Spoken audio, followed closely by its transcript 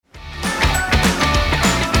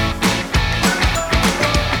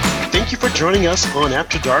joining us on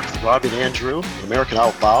After Dark with Rob and Andrew, American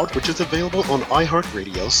Out Loud, which is available on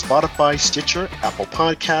iHeartRadio, Spotify, Stitcher, Apple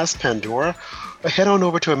Podcasts, Pandora, or head on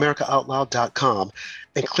over to AmericaOutloud.com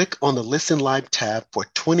and click on the Listen Live tab for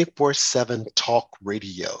 24/7 talk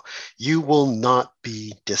radio. You will not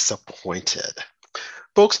be disappointed.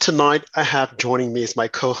 Folks, tonight I have joining me as my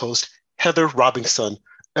co-host, Heather Robinson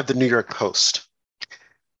of the New York Post.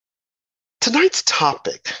 Tonight's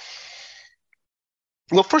topic.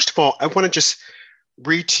 Well, first of all, I want to just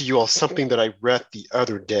read to you all something that I read the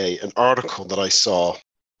other day, an article that I saw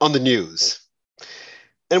on the news.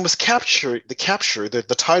 And it was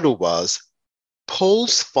the title was,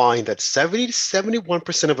 polls find that 70 to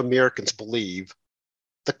 71% of Americans believe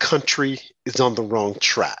the country is on the wrong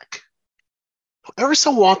track. Every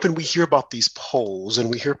so often we hear about these polls and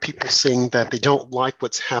we hear people saying that they don't like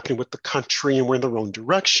what's happening with the country and we're in the wrong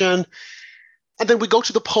direction. And then we go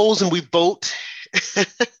to the polls and we vote.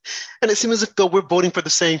 And it seems as though we're voting for the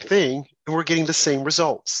same thing and we're getting the same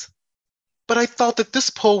results. But I thought that this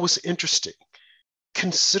poll was interesting,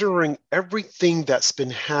 considering everything that's been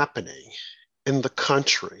happening in the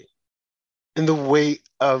country, in the way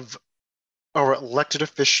of our elected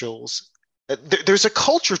officials. There's a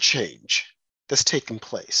culture change that's taken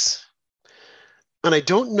place. And I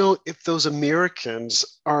don't know if those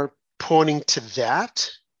Americans are pointing to that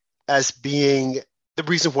as being the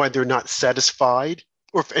reason why they're not satisfied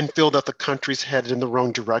and feel that the country's headed in the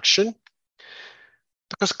wrong direction.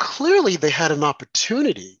 Because clearly they had an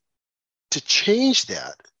opportunity to change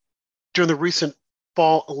that during the recent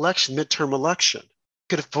fall election, midterm election.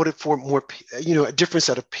 Could have voted for more, a different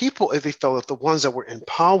set of people if they felt that the ones that were in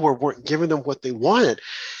power weren't giving them what they wanted.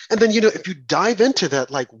 And then, if you dive into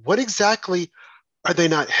that, like what exactly are they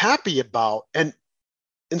not happy about? And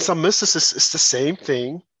in some instances, it's the same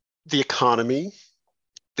thing. The economy.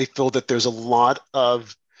 They feel that there's a lot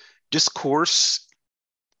of discourse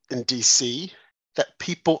in DC, that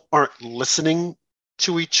people aren't listening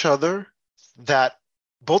to each other, that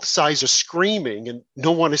both sides are screaming and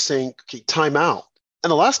no one is saying, okay, time out. And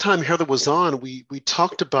the last time Heather was on, we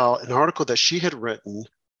talked about an article that she had written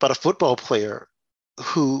about a football player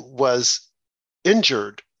who was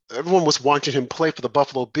injured. Everyone was watching him play for the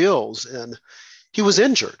Buffalo Bills, and he was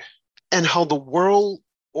injured. And how the world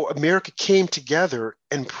or America came together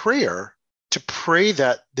in prayer to pray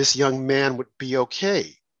that this young man would be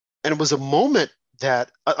okay. And it was a moment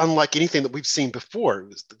that, unlike anything that we've seen before,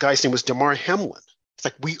 the guy's name was Damar Hamlin. It's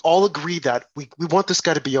like we all agree that we want this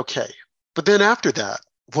guy to be okay. But then after that,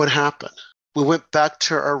 what happened? We went back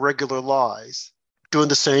to our regular lives, doing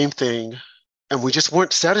the same thing, and we just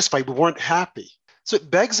weren't satisfied. We weren't happy. So it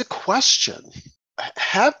begs a question.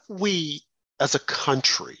 Have we, as a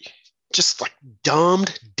country, just like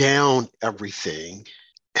dumbed down everything?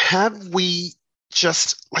 Have we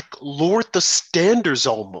just like lowered the standards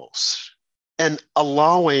almost and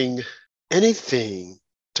allowing anything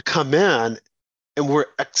to come in, and we're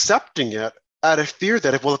accepting it out of fear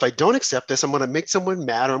that if I don't accept this, I'm going to make someone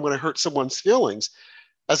mad or I'm going to hurt someone's feelings,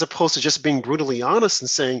 as opposed to just being brutally honest and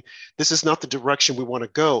saying, this is not the direction we want to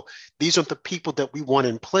go. These aren't the people that we want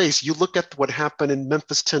in place. You look at what happened in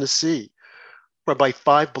Memphis, Tennessee, whereby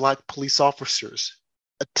 5 Black police officers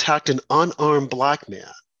attacked an unarmed Black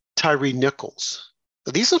man, Tyree Nichols.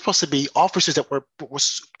 These are supposed to be officers that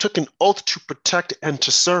took an oath to protect and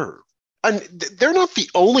to serve. And they're not the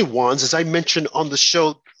only ones. As I mentioned on the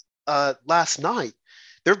show last night,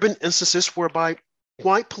 there have been instances whereby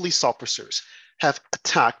white police officers have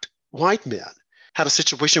attacked white men. Had a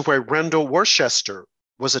situation where Randall Worcester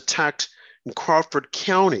was attacked in Crawford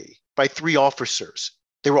County by 3 officers.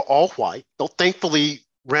 They were all white, though thankfully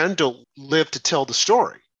Randall lived to tell the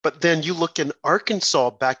story. But then you look in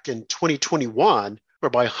Arkansas back in 2021,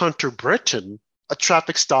 whereby Hunter Britton, a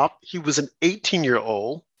traffic stop, he was an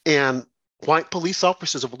 18-year-old, and white police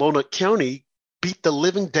officers of Lonoke County beat the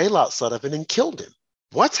living daylights out of him and killed him.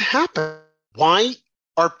 What's happened? Why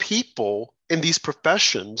are people in these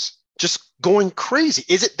professions just going crazy?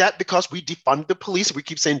 Is it that because we defund the police, we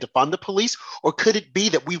keep saying defund the police, or could it be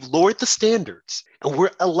that we've lowered the standards and we're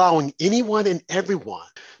allowing anyone and everyone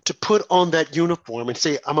to put on that uniform and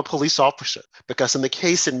say, I'm a police officer? Because in the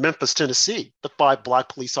case in Memphis, Tennessee, the 5 Black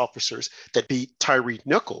police officers that beat Tyree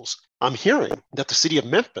Nichols, I'm hearing that the city of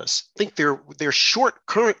Memphis, I think they're short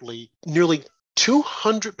currently nearly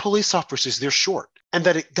 200 police officers. They're short. And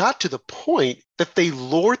that it got to the point that they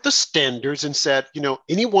lowered the standards and said,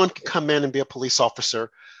 anyone can come in and be a police officer.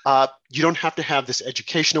 You don't have to have this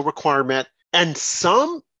educational requirement. And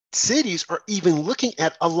some cities are even looking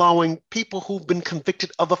at allowing people who've been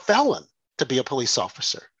convicted of a felon to be a police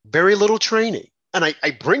officer. Very little training. And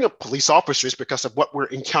I bring up police officers because of what we're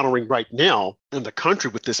encountering right now in the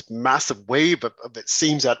country with this massive wave of it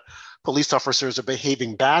seems that police officers are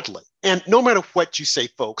behaving badly. And no matter what you say,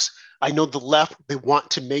 folks, I know the left, they want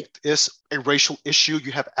to make this a racial issue.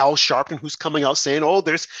 You have Al Sharpton, who's coming out saying, oh,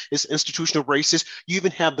 there's this institutional racist. You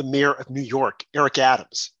even have the mayor of New York, Eric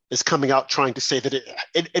Adams, is coming out trying to say that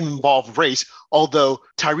it involved race, although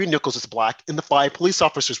Tyree Nichols is Black and the 5 police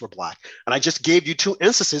officers were Black. And I just gave you 2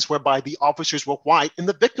 instances whereby the officers were white and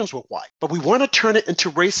the victims were white. But we want to turn it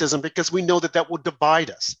into racism because we know that that will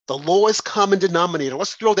divide us. The lowest common denominator,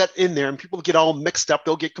 let's throw that in there and people get all mixed up,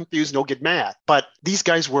 they'll get confused, and they'll get mad. But these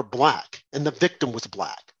guys were Black and the victim was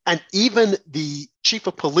Black. And even the chief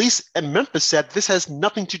of police in Memphis said this has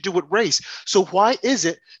nothing to do with race. So why is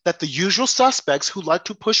it that the usual suspects who like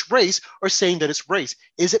to push race are saying that it's race?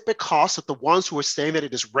 Is it because of the ones who are saying that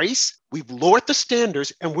it is race? We've lowered the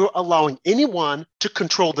standards and we're allowing anyone to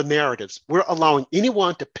control the narratives. We're allowing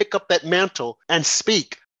anyone to pick up that mantle and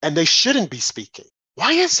speak, and they shouldn't be speaking.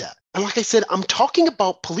 Why is that? And like I said, I'm talking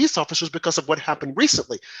about police officers because of what happened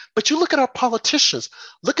recently. But you look at our politicians,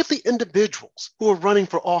 look at the individuals who are running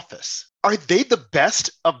for office. Are they the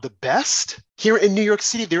best of the best? Here in New York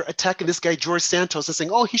City, they're attacking this guy, George Santos, and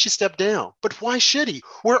saying, oh, he should step down. But why should he?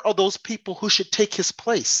 Where are those people who should take his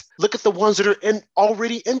place? Look at the ones that are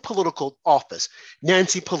already in political office.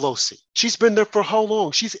 Nancy Pelosi. She's been there for how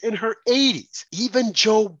long? She's in her 80s. Even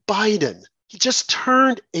Joe Biden, he just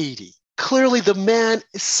turned 80. Clearly, the man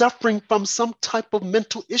is suffering from some type of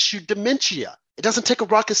mental issue, dementia. It doesn't take a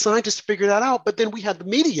rocket scientist to figure that out. But then we have the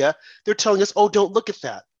media. They're telling us, oh, don't look at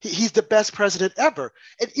that. He's the best president ever.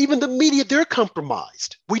 And even the media, they're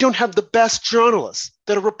compromised. We don't have the best journalists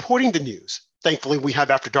that are reporting the news. Thankfully, we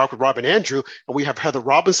have After Dark with Rob and Andrew, and we have Heather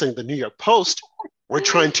Robinson of the New York Post. We're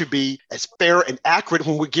trying to be as fair and accurate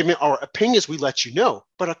when we're giving our opinions, we let you know.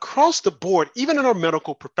 But across the board, even in our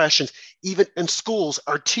medical professions, even in schools,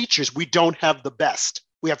 our teachers, we don't have the best.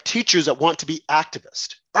 We have teachers that want to be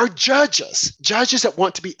activists. Our judges that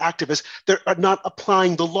want to be activists, they are not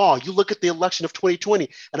applying the law. You look at the election of 2020,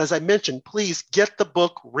 and as I mentioned, please get the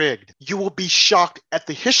book Rigged. You will be shocked at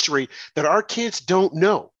the history that our kids don't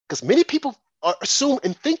know, because many people assume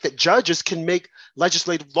and think that judges can make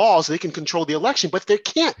legislative laws, they can control the election, but they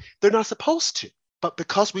can't. They're not supposed to. But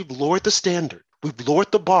because we've lowered the standard, we've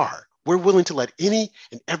lowered the bar, we're willing to let any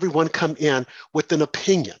and everyone come in with an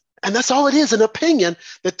opinion. And that's all it is, an opinion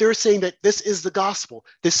that they're saying that this is the gospel,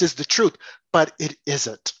 this is the truth, but it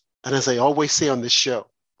isn't. And as I always say on this show,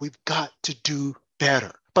 we've got to do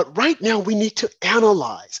better. But right now we need to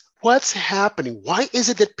analyze what's happening. Why is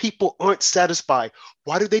it that people aren't satisfied?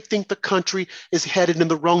 Why do they think the country is headed in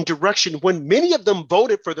the wrong direction when many of them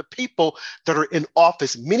voted for the people that are in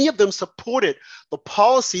office? Many of them supported the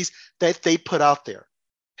policies that they put out there.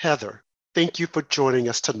 Heather, thank you for joining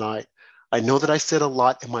us tonight. I know that I said a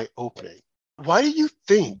lot in my opening. Why do you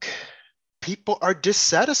think people are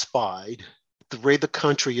dissatisfied with the way the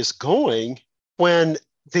country is going when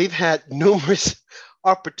they've had numerous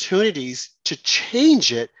opportunities to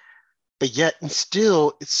change it, but yet and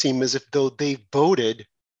still it seems as if though they voted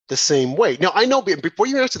the same way? Now, I know before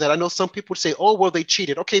you answer that, I know some people say, oh, well, they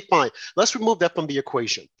cheated. Okay, fine. Let's remove that from the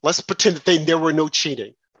equation. Let's pretend that there were no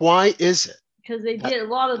cheating. Why is it? Because they did, a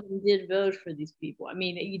lot of them did vote for these people. I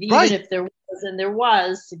mean, even right. if there was, and there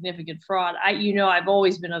was significant fraud, I've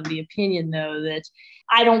always been of the opinion, though, that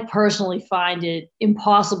I don't personally find it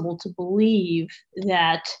impossible to believe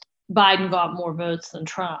that Biden got more votes than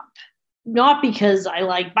Trump. Not because I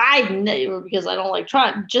like Biden or because I don't like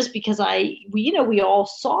Trump, just because we all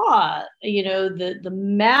saw, the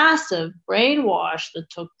massive brainwash that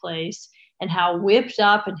took place and how whipped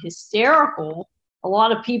up and hysterical a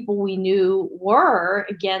lot of people we knew were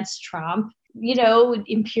against Trump.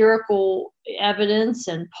 Empirical evidence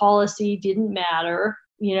and policy didn't matter.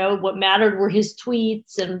 What mattered were his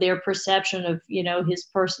tweets and their perception of, his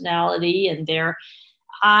personality and their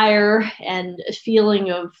ire and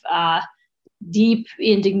feeling of deep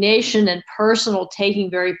indignation and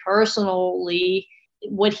taking very personally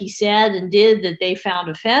what he said and did that they found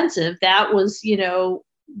offensive. That was,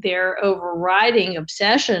 their overriding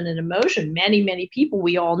obsession and emotion. Many, many people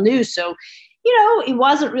we all knew. So, it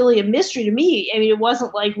wasn't really a mystery to me. I mean, it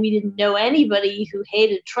wasn't like we didn't know anybody who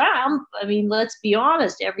hated Trump. I mean, let's be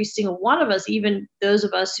honest, every single one of us, even those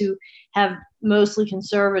of us who have mostly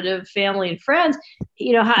conservative family and friends,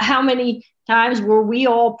 how many times were we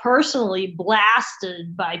all personally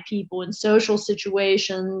blasted by people in social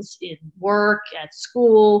situations, in work, at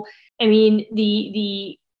school? I mean,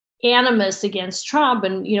 the animus against Trump,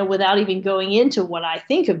 and without even going into what I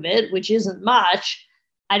think of it, which isn't much,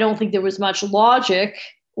 I don't think there was much logic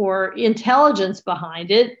or intelligence behind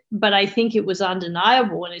it, but I think it was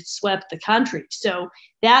undeniable and it swept the country. So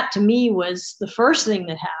that to me was the first thing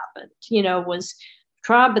that happened, was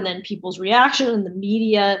Trump, and then people's reaction and the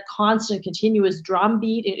media, constant, continuous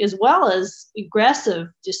drumbeat, as well as aggressive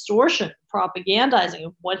distortion, propagandizing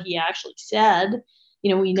of what he actually said.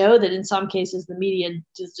 We know that in some cases the media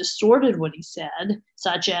distorted what he said,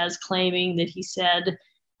 such as claiming that he said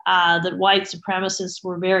that white supremacists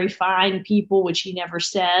were very fine people, which he never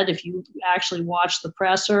said. If you actually watch the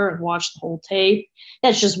presser and watch the whole tape,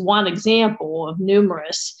 that's just one example of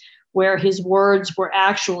numerous where his words were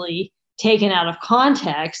actually taken out of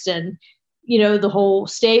context, and the whole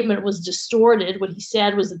statement was distorted. What he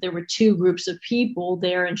said was that there were two groups of people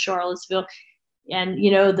there in Charlottesville, and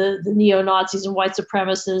the neo-Nazis and white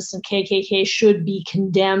supremacists and KKK should be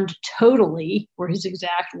condemned totally, were his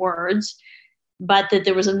exact words, but that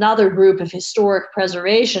there was another group of historic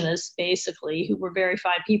preservationists, basically, who were very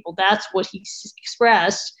fine people. That's what he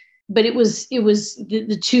expressed. But it was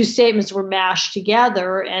the two statements were mashed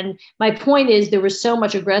together. And my point is, there was so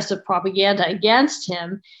much aggressive propaganda against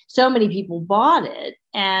him. So many people bought it,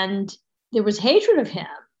 and there was hatred of him.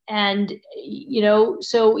 And,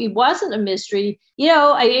 so it wasn't a mystery,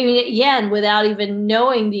 I mean, again, without even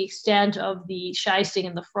knowing the extent of the shysting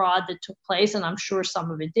and the fraud that took place. And I'm sure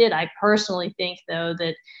some of it did. I personally think, though,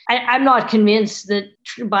 that I'm not convinced that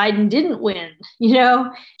Biden didn't win,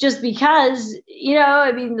 just because,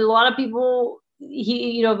 I mean, a lot of people,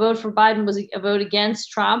 vote for Biden was a vote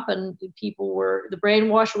against Trump, and the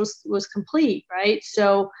brainwash was complete, right?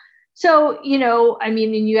 So, I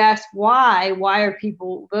mean, and you ask why are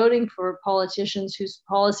people voting for politicians whose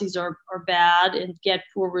policies are bad and get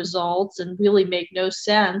poor results and really make no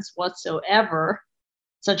sense whatsoever,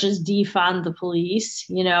 such as defund the police,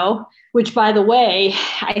 which, by the way,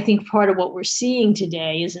 I think part of what we're seeing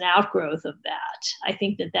today is an outgrowth of that. I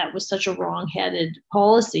think that was such a wrong-headed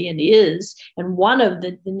policy, and is. And one of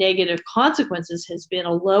the negative consequences has been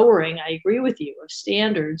a lowering, I agree with you, of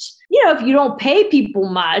standards. If you don't pay people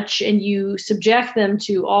much and you subject them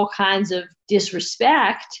to all kinds of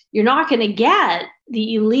disrespect, you're not going to get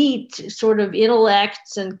the elite sort of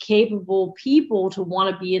intellects and capable people to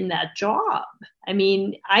want to be in that job. I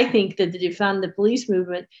mean, I think that the defund the police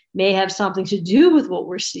movement may have something to do with what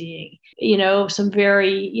we're seeing. Some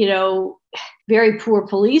very, very poor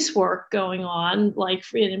police work going on, like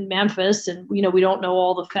in Memphis, and we don't know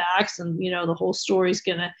all the facts, and the whole story's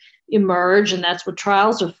going to emerge, and that's what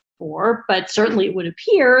trials are for. But certainly it would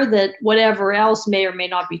appear that whatever else may or may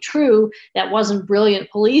not be true, that wasn't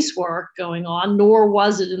brilliant police work going on, nor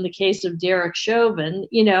was it in the case of Derek Chauvin.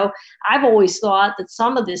 I've always thought that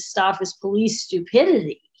some of this stuff is police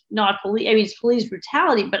stupidity, not police. I mean, it's police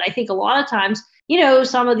brutality, but I think a lot of times,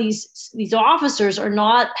 some of these officers are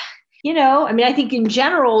not. I think in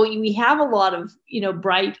general, we have a lot of,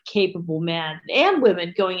 bright, capable men and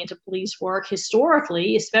women going into police work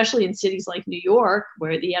historically, especially in cities like New York,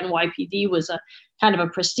 where the NYPD was a kind of a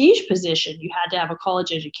prestige position. You had to have a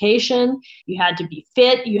college education, you had to be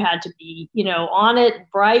fit, you had to be, on it,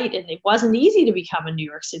 bright, and it wasn't easy to become a New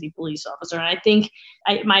York City police officer. And I think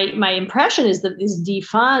my impression is that this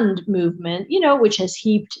defund movement, which has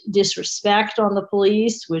heaped disrespect on the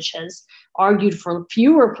police, which has argued for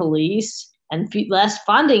fewer police and less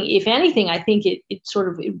funding. If anything, I think it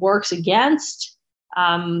works against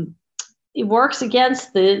the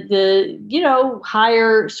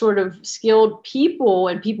higher sort of skilled people,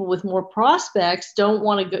 and people with more prospects don't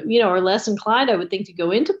want to go, are less inclined, I would think, to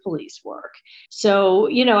go into police work. So,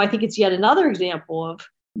 I think it's yet another example of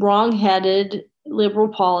wrong-headed liberal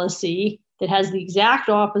policy that has the exact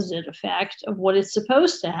opposite effect of what it's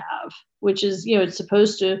supposed to have, which is, it's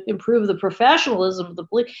supposed to improve the professionalism of the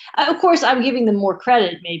police. Of course, I'm giving them more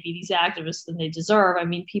credit, maybe, these activists, than they deserve. I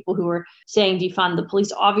mean, people who are saying defund the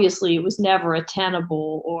police, obviously it was never a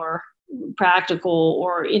tenable or practical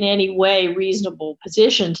or in any way reasonable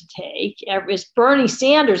position to take. It's Bernie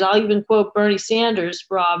Sanders, I'll even quote Bernie Sanders,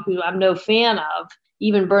 Rob, who I'm no fan of.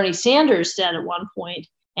 Even Bernie Sanders said at one point,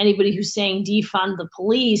 anybody who's saying defund the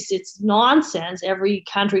police, it's nonsense. Every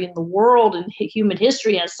country in the world in human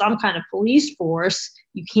history has some kind of police force.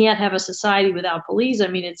 You can't have a society without police. I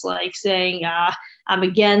mean, it's like saying I'm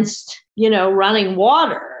against, running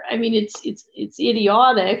water. I mean, it's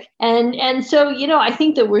idiotic. And so, I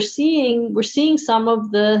think that we're seeing some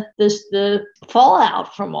of the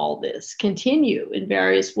fallout from all this continue in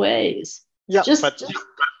various ways. Yeah,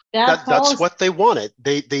 that's what they wanted.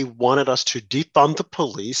 They wanted us to defund the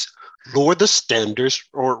police, lower the standards,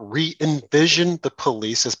 or re-envision the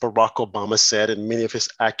police, as Barack Obama said, and many of his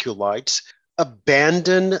acolytes,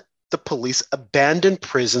 abandon the police, abandon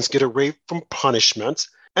prisons, get away from punishment,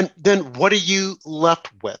 And then what are you left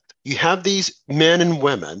with? You have these men and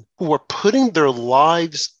women who are putting their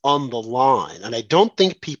lives on the line. And I don't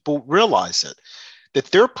think people realize it, that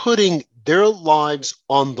they're putting their lives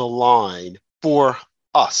on the line for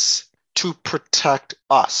us, to protect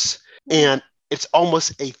us. And it's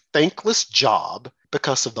almost a thankless job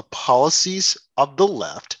because of the policies of the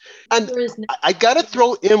left. And I got to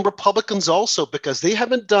throw in Republicans also, because they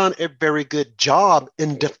haven't done a very good job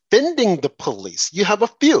in defending the police. You have a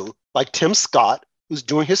few, like Tim Scott, who's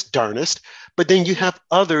doing his darnest, but then you have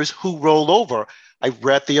others who roll over. I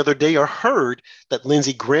read the other day or heard that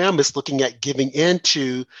Lindsey Graham is looking at giving in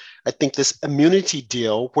to, I think, this immunity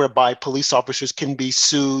deal whereby police officers can be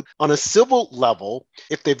sued on a civil level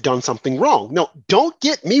if they've done something wrong. No, don't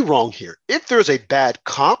get me wrong here. If there's a bad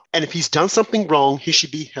cop and if he's done something wrong, he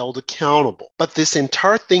should be held accountable. But this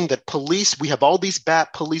entire thing that police, we have all these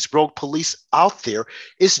bad police, rogue police out there,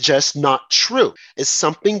 is just not true. It's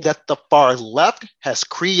something that the far left has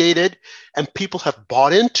created and people have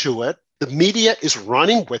bought into it. The media is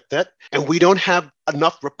running with it, and we don't have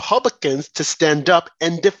enough Republicans to stand up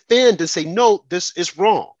and defend and say, no, this is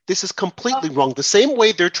wrong. This is completely wrong. The same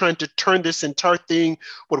way they're trying to turn this entire thing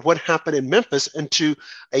with what happened in Memphis into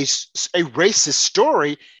a racist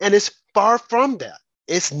story, and it's far from that.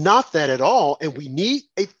 It's not that at all, and we need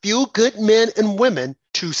a few good men and women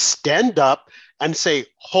to stand up and say,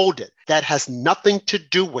 hold it. That has nothing to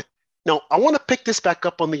do with it. Now, I want to pick this back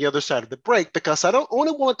up on the other side of the break, because I don't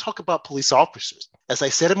only want to talk about police officers. As I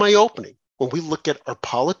said in my opening, when we look at our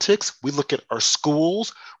politics, we look at our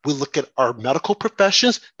schools, we look at our medical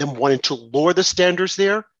professions, them wanting to lower the standards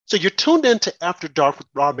there. So you're tuned in to After Dark with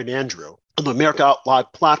Rob and Andrew on the America Out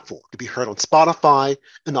Loud platform, to be heard on Spotify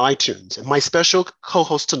and iTunes. And my special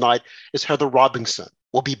co-host tonight is Heather Robinson.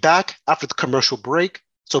 We'll be back after the commercial break,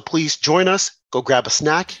 so please join us, go grab a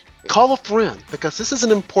snack, call a friend, because this is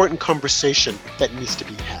an important conversation that needs to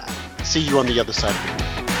be had. See you on the other side of the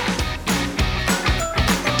break.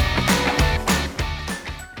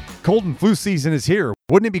 Cold and flu season is here.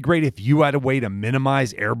 Wouldn't it be great if you had a way to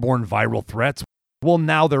minimize airborne viral threats? Well,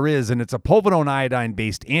 now there is, and it's a povidone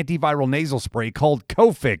iodine-based antiviral nasal spray called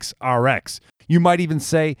Cofix RX. You might even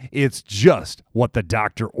say it's just what the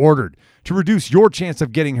doctor ordered. To reduce your chance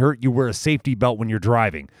of getting hurt, you wear a safety belt when you're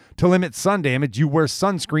driving. To limit sun damage, you wear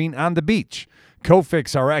sunscreen on the beach.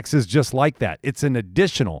 Cofix RX is just like that. It's an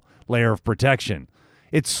additional layer of protection.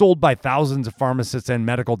 It's sold by thousands of pharmacists and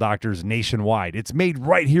medical doctors nationwide. It's made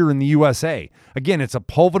right here in the USA. Again, it's a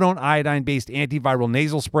povidone iodine-based antiviral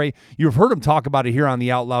nasal spray. You've heard them talk about it here on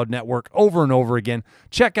the Out Loud Network over and over again.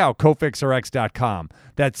 Check out CofixRx.com.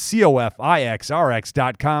 That's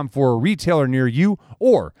COFIXRX.com for a retailer near you,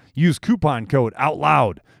 or use coupon code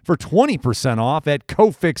OUTLOUD for 20% off at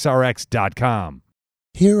CofixRx.com.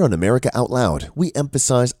 Here on America Out Loud, we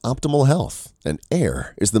emphasize optimal health, and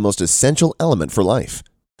air is the most essential element for life.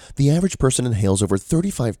 The average person inhales over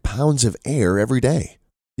 35 pounds of air every day,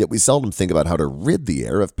 yet we seldom think about how to rid the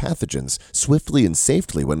air of pathogens swiftly and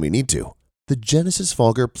safely when we need to. The Genesis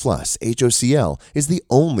Fogger Plus HOCl is the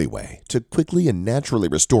only way to quickly and naturally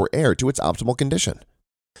restore air to its optimal condition.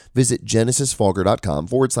 Visit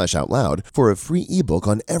genesisfogger.com/outloud for a free ebook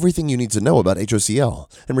on everything you need to know about HOCl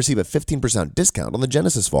and receive a 15% discount on the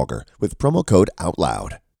Genesis Fogger with promo code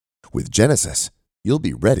OUTLOUD. With Genesis, you'll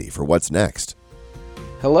be ready for what's next.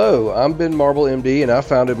 Hello, I'm Ben Marble, MD, and I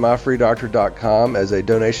founded MyFreeDoctor.com as a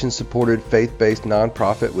donation-supported, faith-based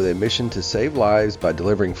nonprofit with a mission to save lives by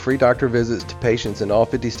delivering free doctor visits to patients in all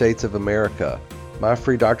 50 states of America.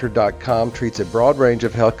 MyFreeDoctor.com treats a broad range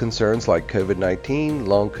of health concerns like COVID-19,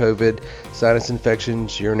 long COVID, sinus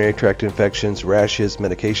infections, urinary tract infections, rashes,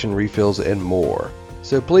 medication refills, and more.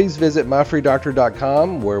 So please visit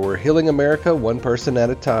MyFreeDoctor.com, where we're healing America one person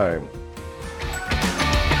at a time.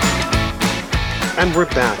 And we're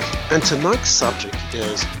back. And tonight's subject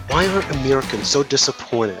is, why are Americans so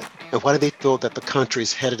disappointed? And why do they feel that the country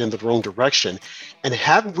is headed in the wrong direction? And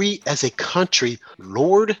have we as a country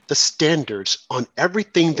lowered the standards on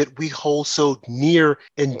everything that we hold so near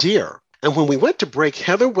and dear? And when we went to break,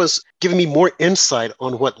 Heather was giving me more insight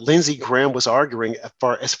on what Lindsey Graham was arguing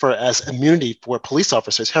as far as immunity for police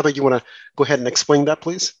officers. Heather, you want to go ahead and explain that,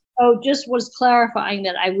 please? Oh, just was clarifying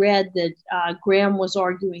that I read that Graham was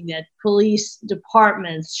arguing that police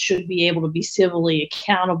departments should be able to be civilly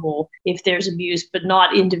accountable if there's abuse, but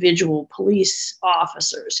not individual police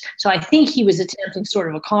officers. So I think he was attempting sort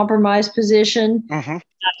of a compromise position. Mm-hmm.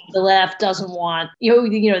 The left doesn't want, they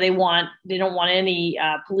don't want any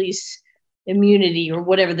police immunity, or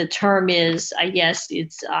whatever the term is. I guess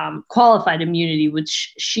it's qualified immunity,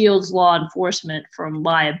 which shields law enforcement from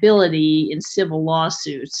liability in civil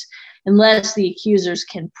lawsuits. unless the accusers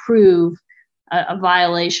can prove a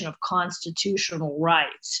violation of constitutional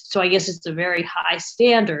rights. So I guess it's a very high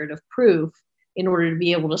standard of proof. In order to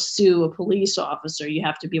be able to sue a police officer, you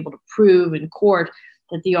have to be able to prove in court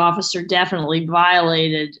that the officer definitely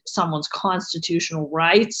violated someone's constitutional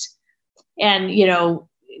rights. And,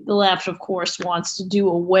 the left, of course, wants to do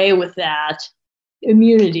away with that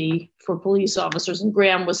immunity for police officers. And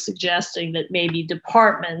Graham was suggesting that maybe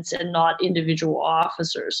departments and not individual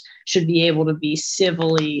officers should be able to be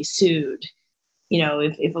civilly sued,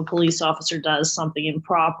 if a police officer does something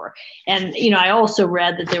improper. And, I also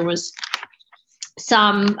read that there was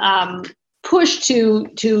some push to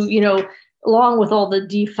along with all the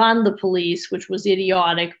defund the police, which was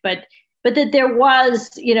idiotic, but that there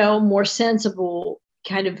was, more sensible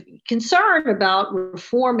kind of concern about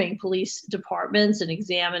reforming police departments and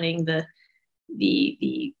examining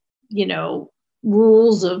the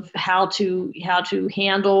rules of how to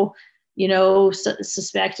handle,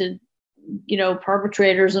 suspected,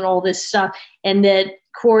 perpetrators and all this stuff. And that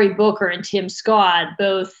Cory Booker and Tim Scott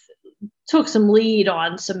both took some lead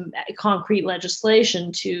on some concrete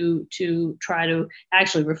legislation to try to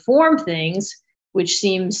actually reform things, which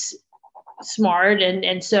seems smart.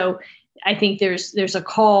 And so I think there's a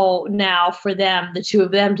call now for them, the two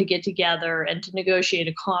of them, to get together and to negotiate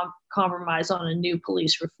a compromise on a new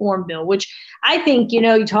police reform bill, which I think,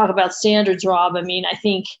 you talk about standards, Rob. I mean, I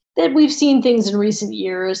think that we've seen things in recent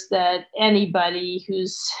years that anybody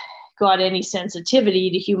who's got any sensitivity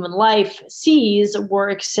to human life sees were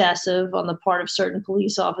excessive on the part of certain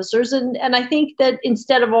police officers. And I think that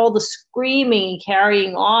instead of all the screaming and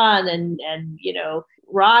carrying on and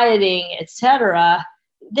rioting, etc.,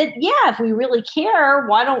 that, if we really care,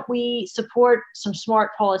 why don't we support some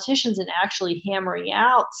smart politicians in actually hammering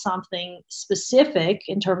out something specific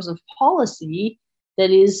in terms of policy that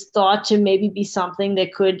is thought to maybe be something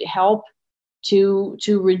that could help to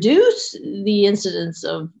reduce the incidence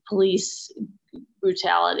of police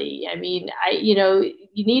brutality. I mean,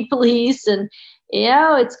 you need police, and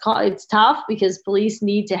it's tough because police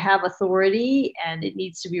need to have authority and it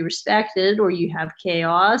needs to be respected, or you have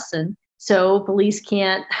chaos. And so police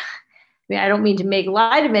can't. I don't mean to make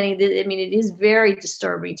light of any of this. I mean, it is very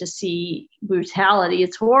disturbing to see brutality.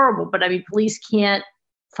 It's horrible, but I mean, police can't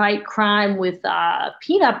fight crime with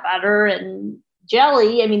peanut butter and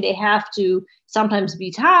jelly. I mean, they have to sometimes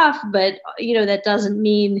be tough, but that doesn't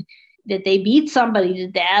mean that they beat somebody to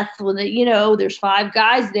death when there's 5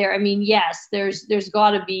 guys there. I mean, yes, there's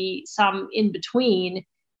got to be some in between,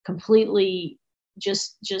 completely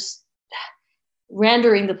just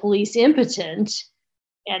rendering the police impotent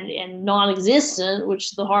and non-existent,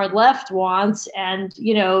 which the hard left wants, and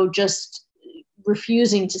just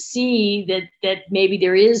refusing to see that maybe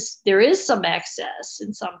there is some excess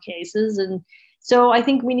in some cases. And so I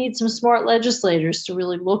think we need some smart legislators to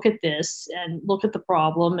really look at this and look at the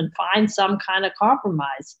problem and find some kind of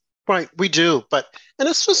compromise. Right, we do. And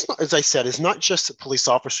it's just, as I said, it's not just the police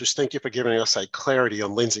officers. Thank you for giving us that clarity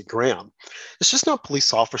on Lindsey Graham. It's just not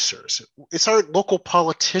police officers. It's our local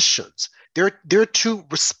politicians. They're too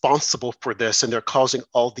responsible for this, and they're causing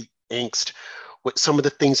all the angst with some of the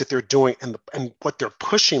things that they're doing and what they're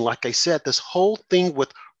pushing. Like I said, this whole thing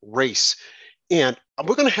with race. And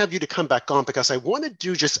we're going to have you to come back on because I want to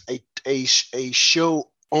do just a show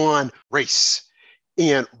on race.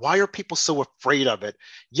 And why are people so afraid of it?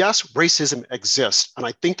 Yes, racism exists. And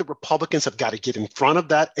I think the Republicans have got to get in front of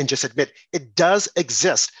that and just admit it does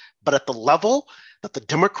exist. But at the level that the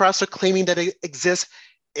Democrats are claiming that it exists,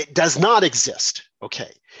 it does not exist.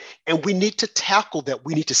 Okay. And we need to tackle that.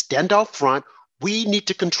 We need to stand out front. We need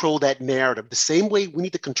to control that narrative the same way we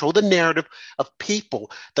need to control the narrative of people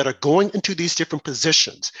that are going into these different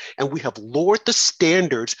positions. And we have lowered the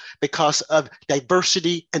standards because of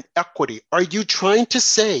diversity and equity. Are you trying to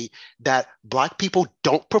say that Black people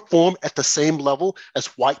don't perform at the same level as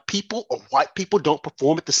white people, or white people don't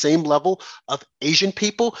perform at the same level of Asian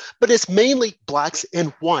people? But it's mainly Blacks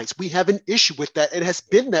and whites. We have an issue with that. It has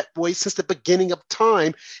been that way since the beginning of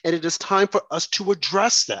time, and it is time for us to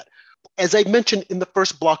address that. As I mentioned in the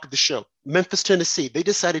first block of the show, Memphis, Tennessee, they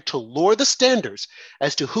decided to lower the standards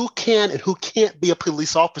as to who can and who can't be a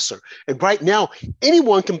police officer. And right now,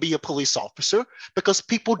 anyone can be a police officer because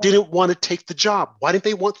people didn't want to take the job. Why didn't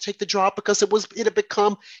they want to take the job? Because it had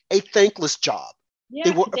become a thankless job. Yeah,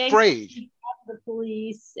 they were afraid. The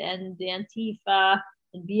police and Antifa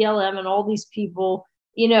and BLM and all these people,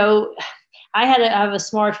 I have a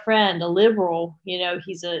smart friend, a liberal,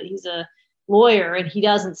 he's a lawyer, and he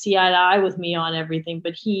doesn't see eye to eye with me on everything,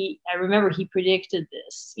 but I remember he predicted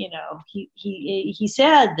this. He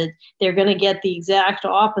said that they're going to get the exact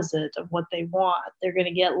opposite of what they want. They're going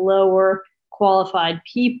to get lower qualified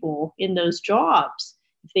people in those jobs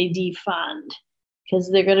if they defund,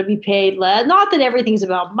 because they're going to be paid less. Not that everything's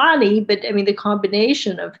about money, but I mean, the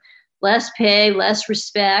combination of less pay, less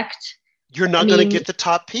respect. You're not going to get the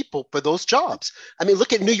top people for those jobs. I mean,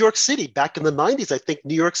 look at New York City. Back in the 90s, I think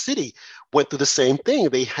New York City went through the same thing.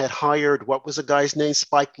 They had hired, what was the guy's name,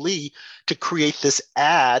 Spike Lee, to create this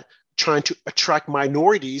ad trying to attract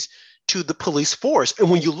minorities to the police force. And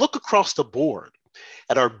when you look across the board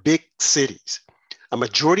at our big cities, a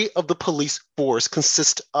majority of the police force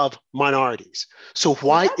consists of minorities. So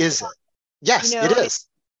why is it? Yes, it is.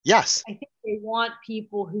 Yes. I think they want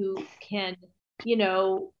people who can,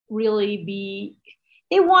 really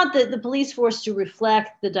they want the police force to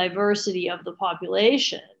reflect the diversity of the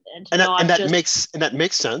population. And that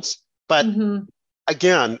makes sense. But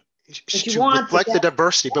again, to reflect the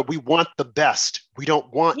diversity, but we want the best. We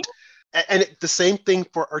don't want, and the same thing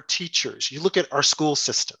for our teachers. You look at our school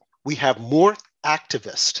system, we have more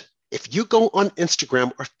activists. If you go on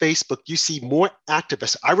Instagram or Facebook, you see more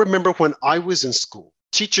activists. I remember when I was in school,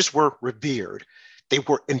 teachers were revered. They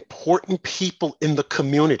were important people in the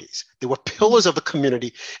communities. They were pillars of the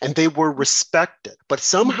community, and they were respected. But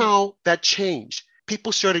somehow that changed.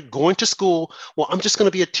 People started going to school. Well, I'm just going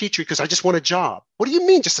to be a teacher because I just want a job. What do you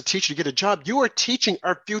mean just a teacher to get a job? You are teaching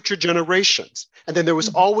our future generations. And then there was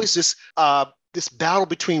always this battle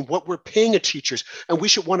between what we're paying our teachers, and we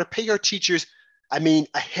should want to pay our teachers, a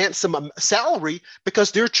handsome salary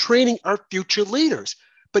because they're training our future leaders.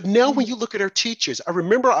 But now when you look at our teachers, I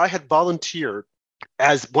remember I had volunteered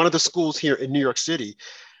as one of the schools here in New York City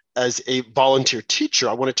as a volunteer teacher.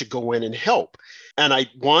 I wanted to go in and help. And I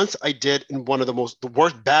did in one of the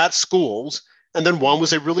worst bad schools, and then one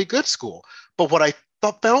was a really good school. But what I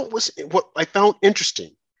found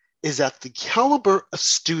interesting is that the caliber of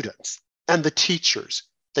students and the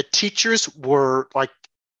teachers were like,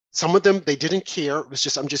 some of them, they didn't care. It was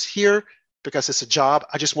just, I'm just here because it's a job.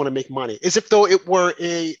 I just want to make money. As if though it were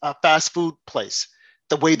a fast food place.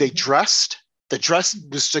 The way they dressed, the dress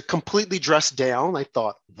was completely dressed down. I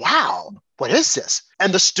thought, wow, what is this?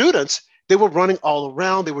 And the students, they were running all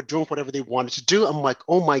around. They were doing whatever they wanted to do. I'm like,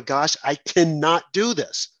 oh my gosh, I cannot do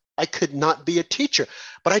this. I could not be a teacher.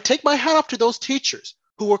 But I take my hat off to those teachers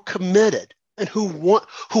who are committed and who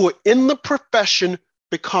are in the profession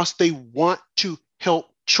because they want to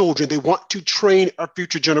help children. They want to train our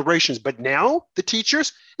future generations. But now the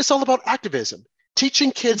teachers, it's all about activism.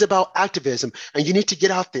 Teaching kids about activism, and you need to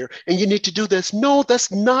get out there and you need to do this. No,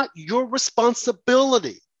 that's not your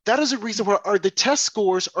responsibility. That is the reason why the test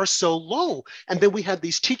scores are so low. And then we have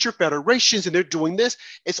these teacher federations and they're doing this.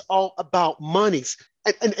 It's all about monies.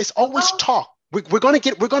 And it's always talk. We're going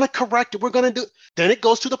to correct it. We're going to do. Then it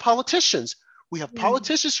goes to the politicians. We have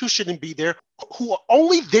politicians who shouldn't be there, who are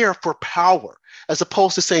only there for power, as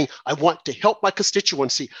opposed to saying, I want to help my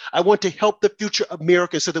constituency. I want to help the future of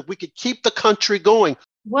America so that we could keep the country going.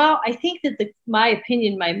 Well, I think that my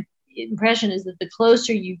impression is that the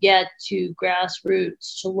closer you get to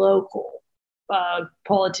grassroots, to local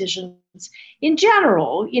politicians in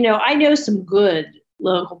general, I know some good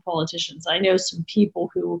local politicians. I know some people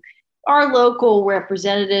who are local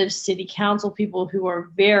representatives, city council people who are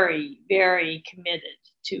very, very committed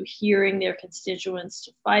to hearing their constituents,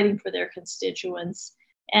 to fighting for their constituents.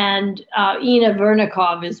 And Ina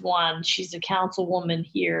Vernikov is one. She's a councilwoman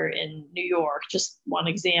here in New York, just one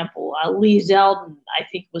example. Lee Zeldin, I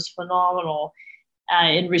think, was phenomenal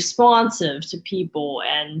and responsive to people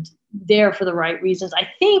and there for the right reasons. I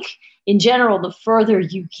think, in general, the further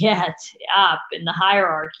you get up in the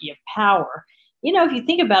hierarchy of power, if you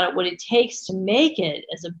think about it, what it takes to make it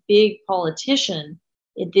as a big politician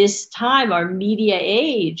at this time, our media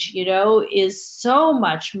age, is so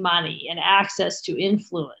much money and access to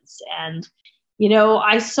influence. And,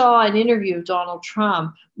 I saw an interview of Donald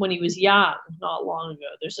Trump when he was young, not long ago.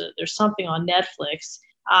 There's something on Netflix.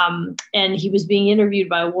 And he was being interviewed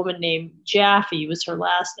by a woman named Jaffe, was her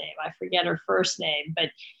last name. I forget her first name, but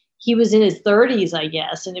he was in his 30s, I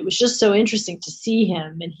guess, and it was just so interesting to see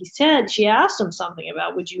him. And she asked him something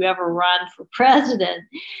about, would you ever run for president?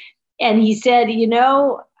 And he said, he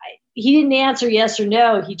didn't answer yes or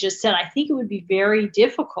no. He just said, I think it would be very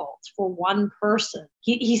difficult for one person.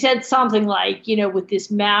 He said something like, with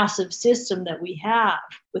this massive system that we have,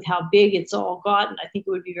 with how big it's all gotten, I think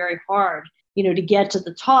it would be very hard, to get to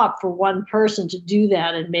the top for one person to do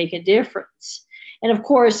that and make a difference. And of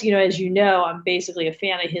course, as I'm basically a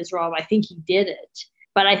fan of his, Rob. I think he did it.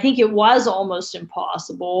 But I think it was almost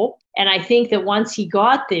impossible. And I think that once he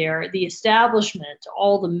got there, the establishment,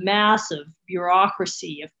 all the massive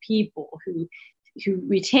bureaucracy of people who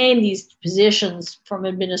retain these positions from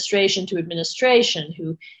administration to administration,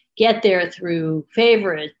 who get there through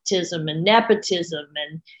favoritism and nepotism.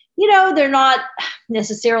 And, they're not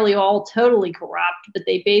necessarily all totally corrupt, but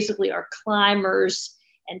they basically are climbers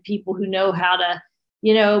and people who know how to,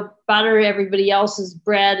 butter everybody else's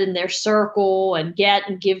bread in their circle and get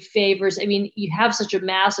and give favors. I mean, you have such a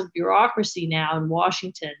massive bureaucracy now in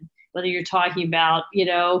Washington, whether you're talking about,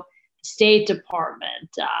 State Department,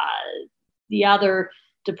 the other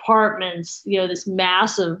departments, this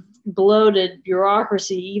massive bloated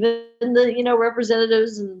bureaucracy, even the,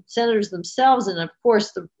 representatives and senators themselves. And of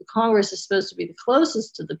course, the Congress is supposed to be the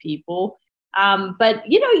closest to the people. But,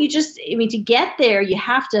 to get there, you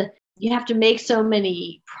have to make so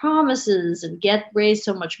many promises and raise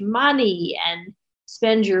so much money and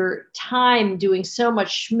spend your time doing so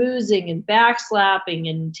much schmoozing and backslapping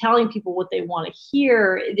and telling people what they want to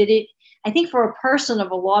hear that I think for a person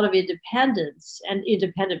of a lot of independence and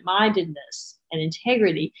independent mindedness and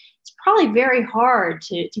integrity, it's probably very hard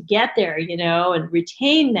to get there, and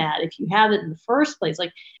retain that if you have it in the first place.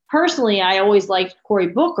 Like personally, I always liked Cory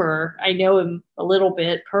Booker. I know him a little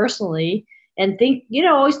bit personally and think,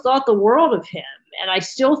 always thought the world of him. And I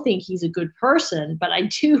still think he's a good person, but I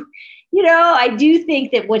do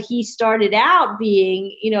think that what he started out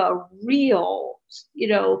being, a real,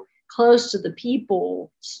 close to the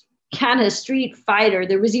people kind of street fighter.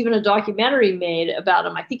 There was even a documentary made about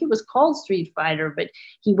him. I think it was called Street Fighter, but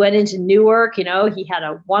he went into Newark, he had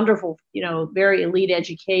a wonderful, very elite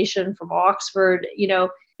education from Oxford,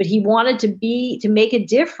 but he wanted to make a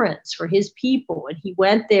difference for his people. And he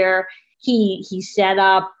went there. He set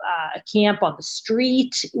up a camp on the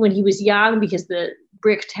street when he was young because the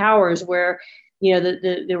brick towers where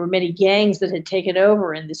there were many gangs that had taken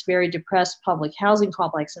over in this very depressed public housing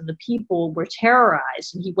complex, and the people were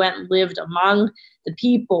terrorized. And he went and lived among the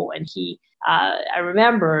people. And I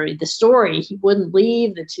remember the story. He wouldn't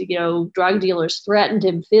leave. Drug dealers threatened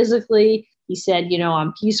him physically. He said,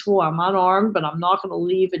 I'm peaceful, I'm unarmed, but I'm not going to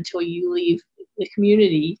leave until you leave the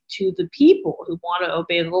community to the people who want to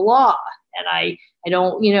obey the law. And I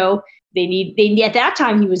don't, they at that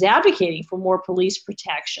time he was advocating for more police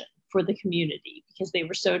protection for the community because they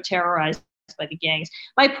were so terrorized by the gangs.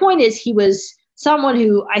 My point is he was someone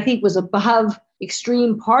who I think was above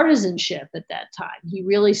extreme partisanship at that time. He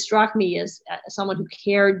really struck me as someone who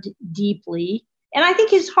cared deeply. And I think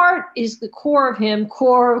his heart is the core of him.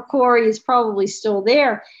 Cory is probably still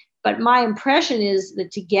there. But my impression is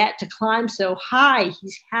that to climb so high,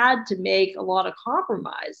 he's had to make a lot of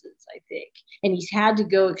compromises, I think. And he's had to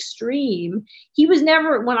go extreme. He was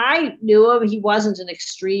never, when I knew him, he wasn't an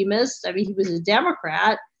extremist. I mean, he was a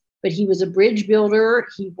Democrat, but he was a bridge builder.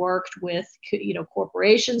 He worked with,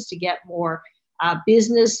 corporations to get more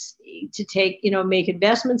business to make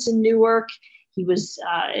investments in Newark. He was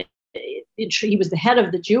the head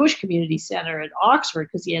of the Jewish Community Center at Oxford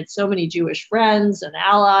because he had so many Jewish friends and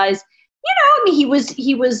allies. He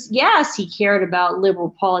was, yes, he cared about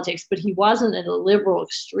liberal politics, but he wasn't a liberal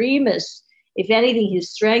extremist. If anything, his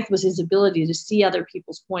strength was his ability to see other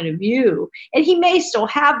people's point of view. And he may still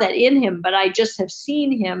have that in him, but I just have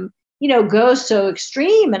seen him, go so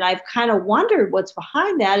extreme. And I've kind of wondered what's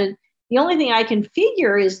behind that. And the only thing I can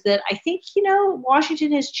figure is that I think,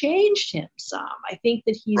 Washington has changed him some. I think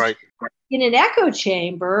that he's in an echo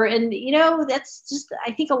chamber. And, that's just,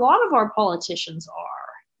 I think a lot of our politicians are.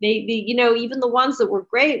 They even the ones that were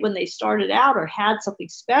great when they started out or had something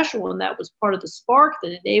special, and that was part of the spark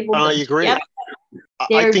that enabled them. I agree.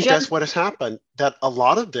 I think that's what has happened, that a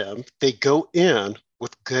lot of them, they go in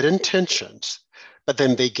with good intentions, but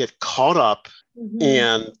then they get caught up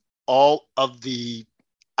in all of the,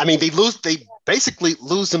 they basically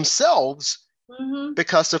lose themselves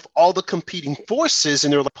because of all the competing forces,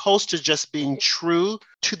 and they're opposed to just being true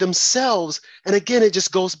to themselves. And again, it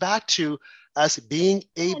just goes back to us being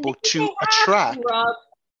able to attract. To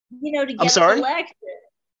get elected.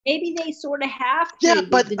 Maybe they sort of have to. Yeah,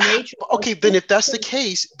 but okay, then if that's the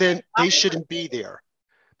case, then they shouldn't be there.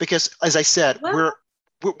 Because as I said,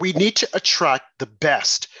 we need to attract the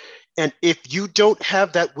best. And if you don't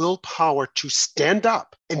have that willpower to stand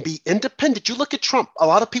up and be independent, you look at Trump. A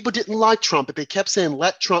lot of people didn't like Trump, but they kept saying,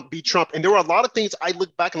 let Trump be Trump. And there were a lot of things I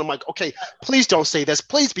look back and I'm like, okay, please don't say this.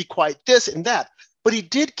 Please be quiet, this and that. But he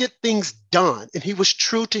did get things done, and he was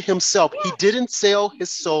true to himself. He didn't sell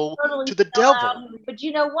his soul to the devil. But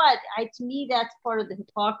you know what? To me, that's part of the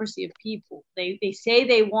hypocrisy of people. They say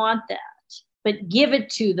they want that, but give it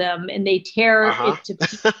to them and they tear it to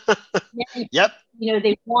pieces. Yep.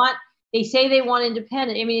 They say they want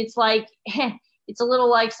independence. I mean, it's like, it's a little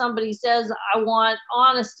like somebody says, I want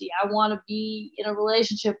honesty. I want to be in a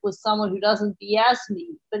relationship with someone who doesn't BS me.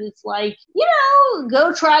 But it's like,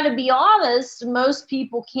 go try to be honest. Most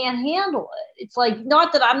people can't handle it. It's like,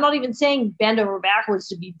 not that I'm not even saying bend over backwards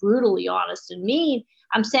to be brutally honest and mean.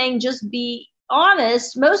 I'm saying just be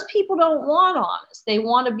honest. Most people don't want honest. They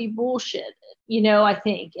want to be bullshit, I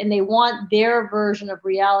think, and they want their version of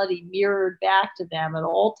reality mirrored back to them at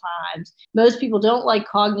all times. Most people don't like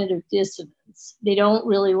cognitive dissonance. They don't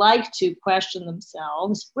really like to question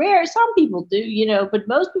themselves. Rare, some people do, but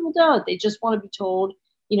most people don't. They just want to be told,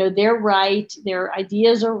 they're right. Their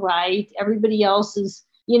ideas are right. Everybody else is,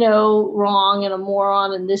 wrong and a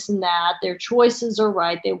moron and this and that. Their choices are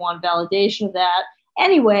right. They want validation of that.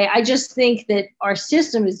 Anyway, I just think that our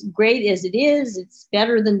system is great as it is. It's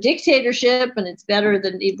better than dictatorship, and it's better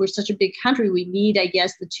than, if we're such a big country, we need, I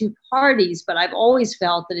guess, the two parties. But I've always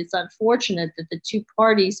felt that it's unfortunate that the two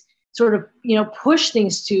parties sort of, push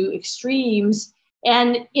things to extremes.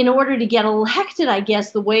 And in order to get elected, I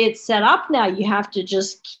guess the way it's set up now, you have to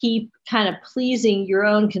just keep kind of pleasing your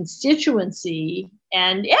own constituency.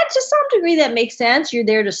 And to some degree, that makes sense. You're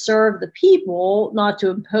there to serve the people, not to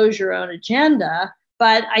impose your own agenda.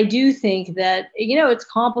 But I do think that, it's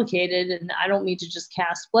complicated, and I don't mean to just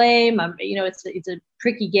cast blame. It's a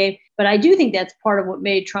tricky game. But I do think that's part of what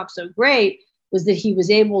made Trump so great, was that he was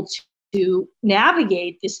able to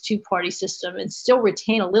navigate this two-party system and still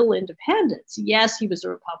retain a little independence. Yes, he was a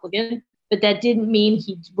Republican, but that didn't mean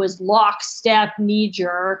he was lockstep,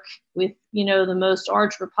 knee-jerk with, the most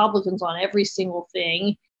arch Republicans on every single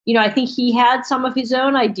thing. I think he had some of his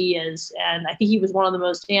own ideas, and I think he was one of the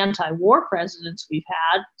most anti-war presidents we've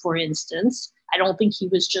had, for instance. I don't think he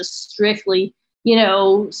was just strictly,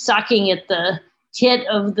 sucking at the tit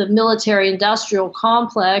of the military-industrial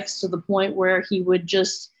complex to the point where he would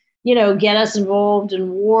just, get us involved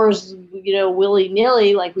in wars,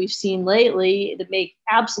 willy-nilly, like we've seen lately, that make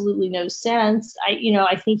absolutely no sense.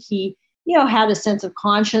 I think he had a sense of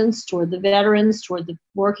conscience toward the veterans, toward the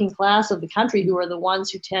working class of the country, who are the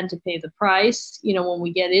ones who tend to pay the price, when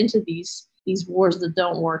we get into these wars that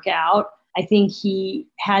don't work out. I think he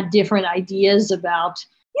had different ideas about,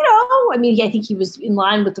 I think he was in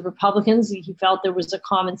line with the Republicans. He felt there was a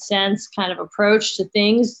common sense kind of approach to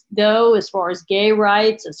things, though, as far as gay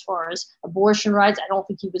rights, as far as abortion rights. I don't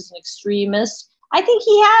think he was an extremist. I think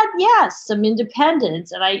he had, yes, some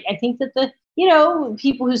independence. And I think that the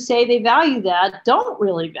people who say they value that don't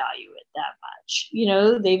really value it that much.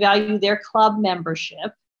 They value their club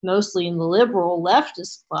membership, mostly in the liberal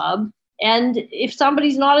leftist club. And if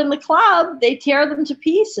somebody's not in the club, they tear them to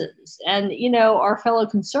pieces. And, our fellow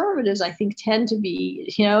conservatives, I think, tend to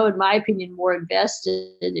be, in my opinion, more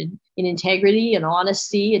invested in integrity and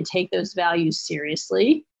honesty and take those values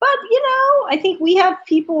seriously. But, I think we have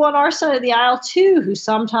people on our side of the aisle, too, who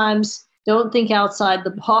sometimes don't think outside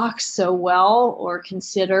the box so well, or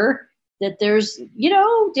consider that there's,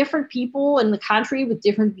 different people in the country with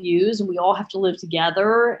different views, and we all have to live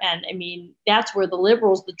together. And that's where the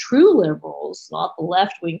liberals, the true liberals, not the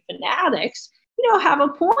left-wing fanatics, have a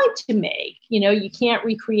point to make. You can't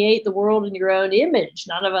recreate the world in your own image.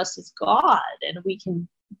 None of us is God, and we can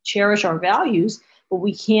cherish our values, but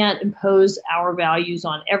we can't impose our values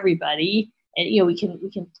on everybody. And, we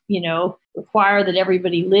can require that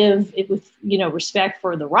everybody live with, respect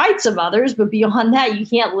for the rights of others. But beyond that, you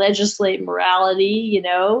can't legislate morality, you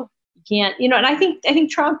can't, and I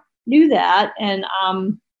think Trump knew that. And,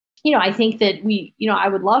 I think that I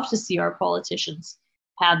would love to see our politicians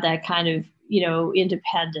have that kind of,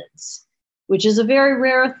 independence, which is a very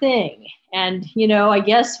rare thing. And, I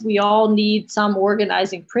guess we all need some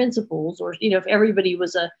organizing principles, or, if everybody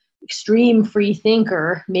was a extreme free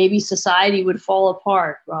thinker, maybe society would fall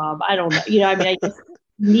apart, Rob. I don't know. I just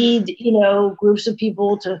need, groups of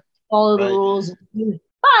people to follow the rules.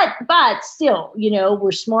 But still,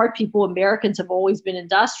 we're smart people. Americans have always been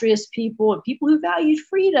industrious people and people who valued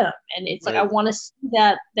freedom. And it's like, I want to see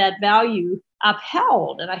that value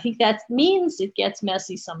upheld. And I think that means it gets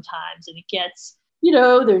messy sometimes, and it gets,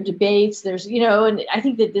 there are debates, there's, and I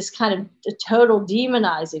think that this kind of total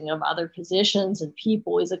demonizing of other positions and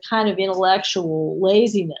people is a kind of intellectual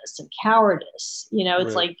laziness and cowardice.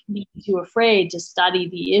 It's like being too afraid to study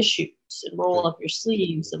the issues and roll up your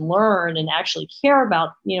sleeves and learn and actually care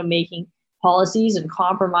about, making policies and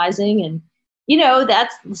compromising. And,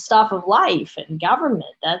 that's the stuff of life and government.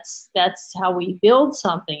 That's how we build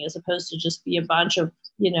something, as opposed to just be a bunch of,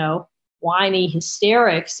 whiny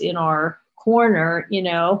hysterics in our corner,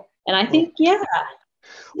 and I think,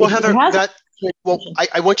 Well, Heather, Well,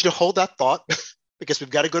 I want you to hold that thought because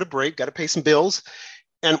we've got to go to break, got to pay some bills,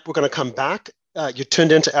 and we're going to come back. You're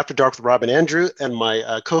tuned into After Dark with Rob and Andrew, and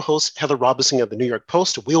my co-host Heather Robinson of the New York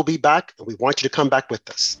Post. We'll be back, and we want you to come back with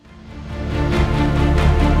us.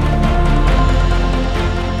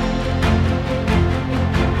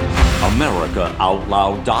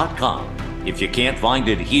 AmericaOutloud.com. If you can't find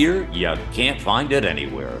it here, you can't find it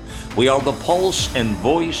anywhere. We are the pulse and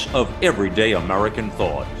voice of everyday American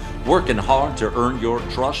thought, working hard to earn your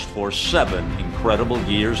trust for 7 incredible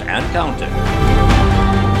years and counting.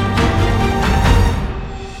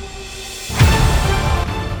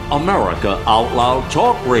 America Out Loud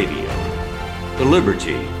Talk Radio.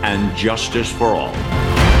 Liberty and justice for all.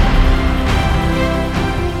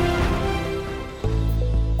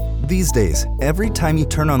 These days, every time you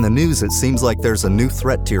turn on the news, it seems like there's a new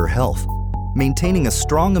threat to your health. Maintaining a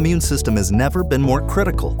strong immune system has never been more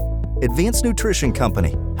critical. Advanced nutrition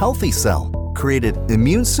company, Healthy Cell, created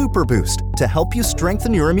Immune Super Boost to help you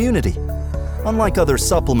strengthen your immunity. Unlike other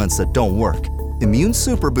supplements that don't work, Immune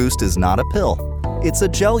Super Boost is not a pill. It's a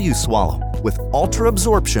gel you swallow with ultra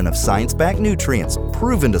absorption of science-backed nutrients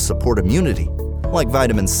proven to support immunity, like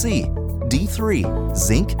vitamin C, D3,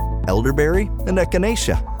 zinc, elderberry, and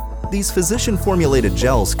echinacea. These physician-formulated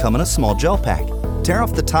gels come in a small gel pack. Tear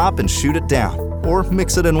off the top and shoot it down, or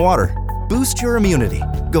mix it in water. Boost your immunity.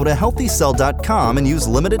 Go to healthycell.com and use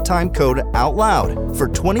limited time code OUTLOUD for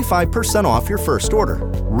 25% off your first order.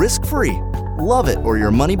 Risk-free. Love it or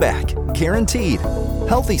your money back. Guaranteed.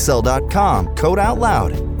 Healthycell.com, code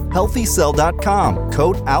OUTLOUD. Healthycell.com,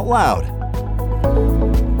 code OUTLOUD.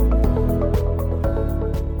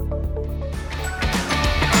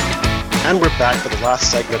 And we're back for the last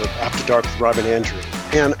segment of After Dark with Rob and Andrew.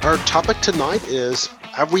 And our topic tonight is,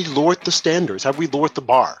 have we lowered the standards? Have we lowered the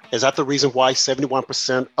bar? Is that the reason why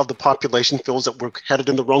 71% of the population feels that we're headed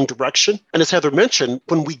in the wrong direction? And as Heather mentioned,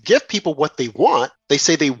 when we give people what they want, they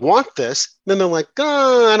say they want this, then they're like,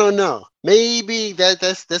 I don't know. Maybe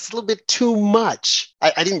that's a little bit too much.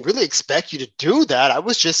 I didn't really expect you to do that. I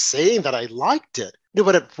was just saying that I liked it. No,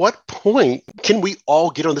 but at what point can we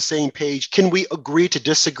all get on the same page? Can we agree to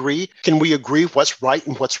disagree? Can we agree what's right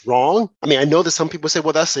and what's wrong? I mean, I know that some people say,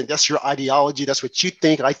 well, that's your ideology. That's what you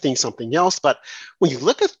think. I think something else. But when you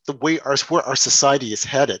look at the way where our society is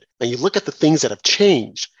headed, and you look at the things that have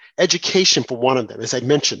changed, education for one of them, as I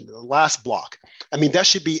mentioned, the last block. I mean, that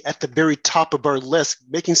should be at the very top of our list,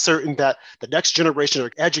 making certain that the next generation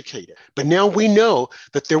are educated. But now we know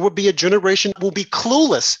that there will be a generation that will be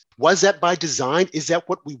clueless. Was that by design? Is that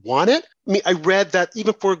what we wanted? I mean, I read that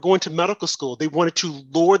even for going to medical school, they wanted to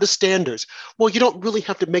lower the standards. Well, you don't really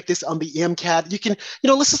have to make this on the MCAT. You can,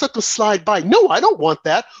 let's just let them slide by. No, I don't want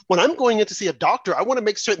that. When I'm going in to see a doctor, I want to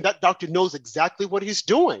make certain that doctor knows exactly what he's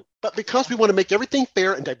doing. But because we want to make everything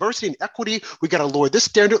fair and diversity and equity, we got to lower this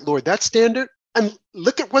standard, lower that standard. And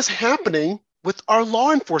look at what's happening with our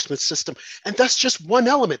law enforcement system. And that's just one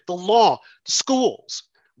element, the law, the schools.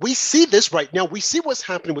 We see this right now. We see what's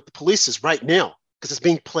happening with the police right now because it's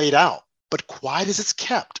being played out. But quiet as it's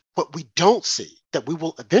kept, what we don't see, that we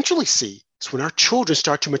will eventually see, is when our children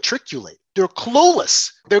start to matriculate. They're clueless.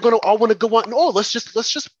 They're going to all want to go on and, let's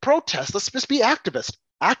just protest. Let's just be activists.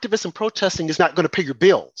 Activists and protesting is not going to pay your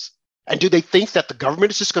bills. And do they think that the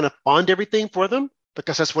government is just going to fund everything for them?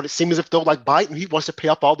 Because that's what it seems as if they're like Biden. He wants to pay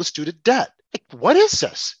off all the student debt. Like, what is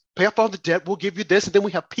this? Pay off all the debt. We'll give you this. And then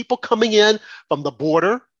we have people coming in from the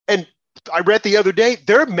border. And I read the other day,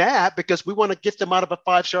 they're mad because we want to get them out of a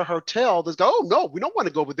 5-star hotel. They go, oh, no, we don't want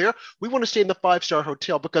to go over there. We want to stay in the 5-star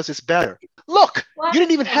hotel because it's better. Look, you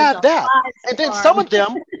didn't even have that. And then some of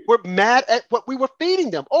them were mad at what we were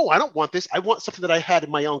feeding them. Oh, I don't want this. I want something that I had in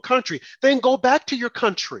my own country. Then go back to your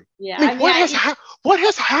country. Yeah, what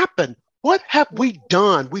has happened? What have we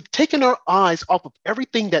done? We've taken our eyes off of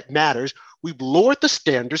everything that matters. We've lowered the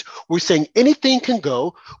standards. We're saying anything can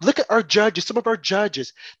go. Look at our judges, some of our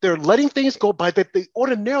judges. They're letting things go by that they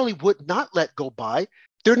ordinarily would not let go by.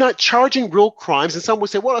 They're not charging real crimes. And some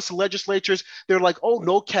would say, well, it's the legislatures. They're like, oh,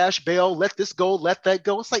 no cash bail. Let this go. Let that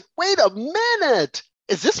go. It's like, wait a minute.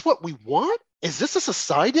 Is this what we want? Is this a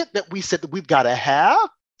society that we said that we've got to have?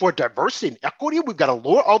 For diversity and equity, we've got to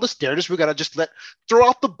lower all the standards. We've got to just throw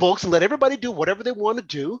out the books and let everybody do whatever they want to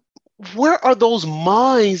do. Where are those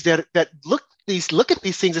minds that look at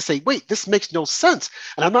these things and say, wait, this makes no sense?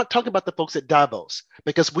 And I'm not talking about the folks at Davos,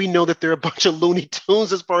 because we know that they're a bunch of Looney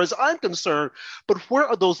Tunes as far as I'm concerned. But where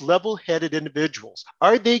are those level-headed individuals?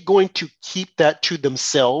 Are they going to keep that to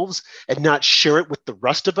themselves and not share it with the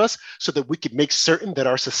rest of us so that we can make certain that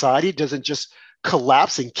our society doesn't just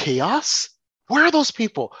collapse in chaos? Where are those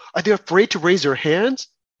people? Are they afraid to raise their hands?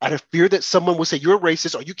 out of fear that someone will say, you're a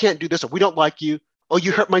racist, or you can't do this, or we don't like you, or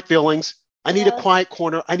you hurt my feelings. I need a quiet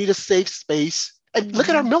corner. I need a safe space. And look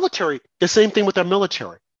at our military. The same thing with our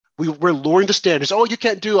military. We're lowering the standards. Oh, you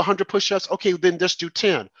can't do 100 push-ups. Okay, then just do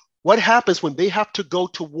 10. What happens when they have to go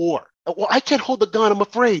to war? Well, I can't hold the gun. I'm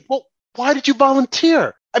afraid. Well, why did you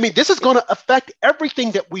volunteer? I mean, this is going to affect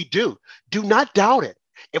everything that we do. Do not doubt it.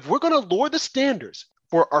 If we're going to lower the standards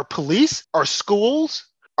for our police, our schools,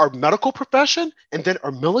 our medical profession, and then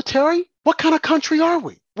our military, what kind of country are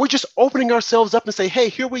we? We're just opening ourselves up and say, hey,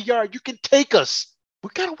 here we are. You can take us. We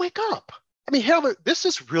got to wake up. I mean, Heather, this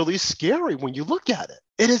is really scary when you look at it.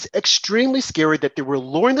 It is extremely scary that they were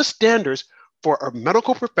lowering the standards for our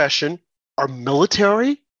medical profession, our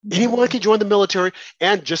military. Anyone can join the military.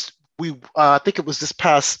 And just, I think it was this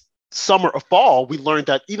past summer or fall, we learned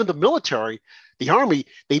that even the military, the Army,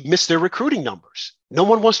 they missed their recruiting numbers. No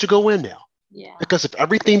one wants to go in now. Yeah. Because of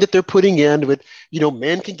everything that they're putting in with,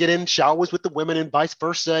 men can get in showers with the women and vice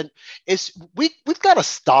versa. And we've got to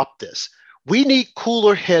stop this. We need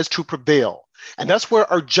cooler heads to prevail. And that's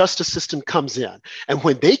where our justice system comes in. And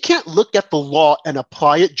when they can't look at the law and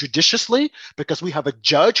apply it judiciously, because we have a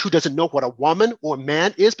judge who doesn't know what a woman or a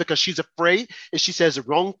man is because she's afraid if she says the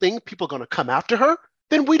wrong thing, people are going to come after her,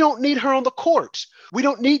 then we don't need her on the courts. We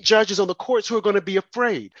don't need judges on the courts who are going to be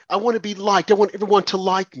afraid. I want to be liked. I want everyone to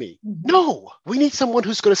like me. No, we need someone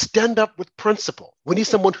who's going to stand up with principle. We need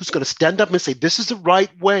someone who's going to stand up and say, this is the right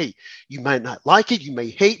way. You might not like it. You may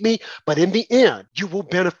hate me, but in the end, you will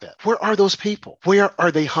benefit. Where are those people? Where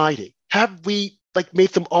are they hiding? Have we made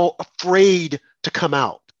them all afraid to come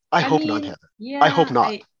out? I hope not, Heather. Yeah, I hope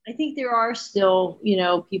not. I think there are still,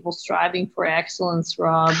 people striving for excellence,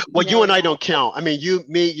 Rob. Well, you and I don't count. I mean, you,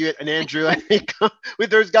 me, you, and Andrew. I mean,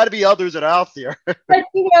 there's got to be others that are out there. But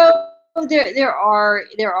there are. And there are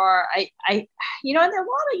a lot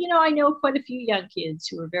of, I know quite a few young kids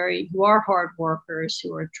who are hard workers,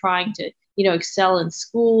 who are trying to, excel in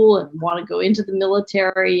school and want to go into the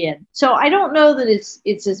military. And so I don't know that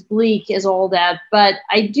it's as bleak as all that, but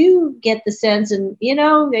I do get the sense, and, I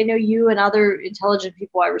know you and other intelligent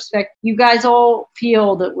people I respect, you guys all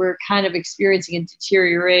feel that we're kind of experiencing a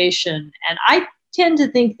deterioration. And I tend to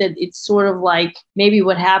think that it's sort of like maybe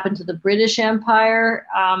what happened to the British Empire,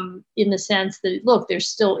 in the sense that, look, there's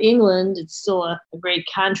still England, it's still a great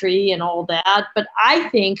country and all that. But I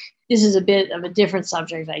think this is a bit of a different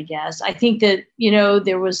subject, I guess. I think that,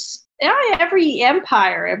 there was every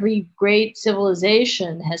empire, every great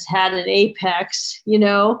civilization has had an apex,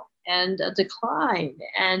 and a decline.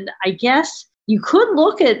 And I guess you could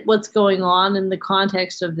look at what's going on in the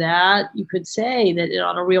context of that. You could say that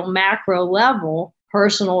on a real macro level,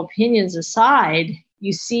 personal opinions aside,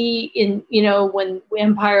 you see when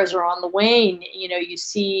empires are on the wane, you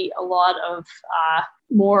see a lot of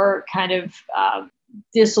more kind of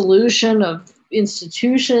dissolution of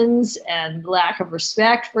institutions and lack of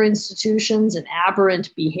respect for institutions and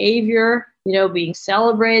aberrant behavior, being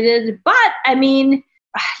celebrated. But I mean,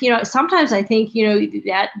 sometimes I think,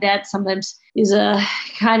 that sometimes is a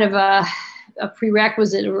kind of a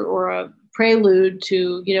prerequisite or a prelude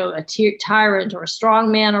to, a tyrant or a strong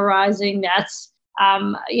man arising. That's,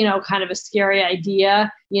 kind of a scary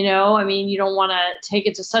idea. You don't want to take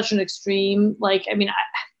it to such an extreme.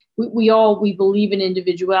 We believe in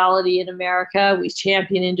individuality in America. We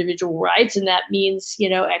champion individual rights, and that means,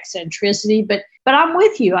 eccentricity. But I'm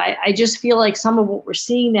with you. I just feel like some of what we're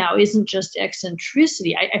seeing now isn't just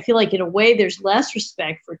eccentricity. I feel like in a way there's less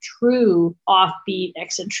respect for true offbeat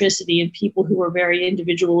eccentricity and people who are very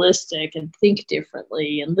individualistic and think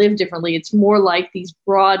differently and live differently. It's more like these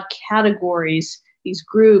broad categories, these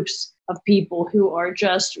groups of people who are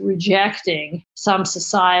just rejecting some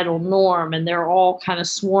societal norm, and they're all kind of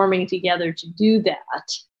swarming together to do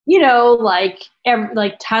that.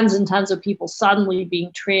 Like tons and tons of people suddenly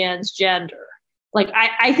being transgender.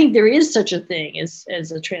 I think there is such a thing as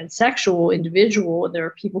a transsexual individual. There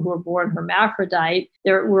are people who are born hermaphrodite.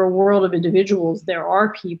 We're a world of individuals. There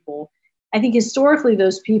are people. I think historically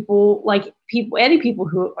those people, any people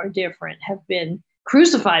who are different, have been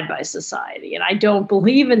crucified by society. And I don't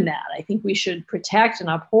believe in that. I think we should protect and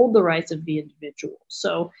uphold the rights of the individual.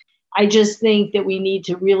 So I just think that we need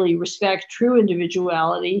to really respect true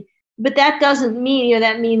individuality. But that doesn't mean,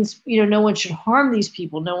 that means, no one should harm these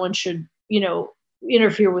people. No one should,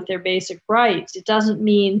 interfere with their basic rights. It doesn't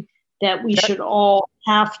mean that we should all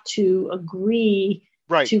have to agree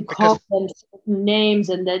to call them certain names,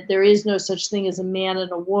 and that there is no such thing as a man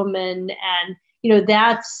and a woman. And,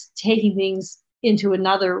 that's taking things into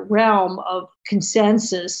another realm of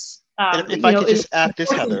consensus. If I could just add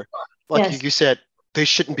this, Heather, yes. You said, they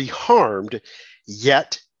shouldn't be harmed,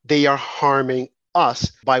 yet they are harming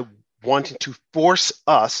us by wanting to force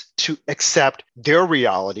us to accept their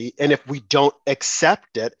reality. And if we don't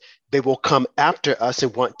accept it, they will come after us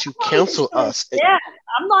and want to cancel us.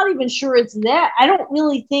 I'm not even sure it's that. I don't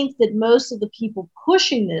really think that most of the people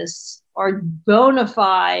pushing this are bona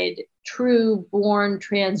fide, true born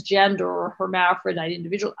transgender or hermaphrodite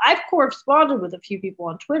individuals. I've corresponded with a few people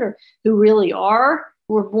on Twitter who really are,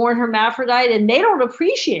 who were born hermaphrodite, and they don't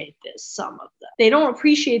appreciate this, some of them. They don't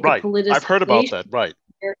appreciate the politicization. I've heard about that, right.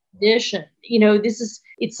 Their condition.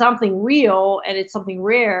 It's something real and it's something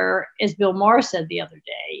rare, as Bill Maher said the other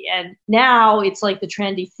day. And now it's like the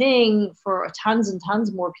trendy thing for tons and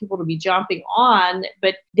tons more people to be jumping on.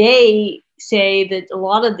 But they say that a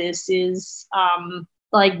lot of this is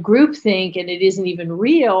like groupthink and it isn't even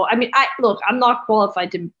real. I mean, I'm not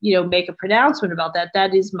qualified to, make a pronouncement about that.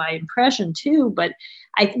 That is my impression too. But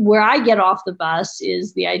where I get off the bus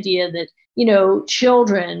is the idea that,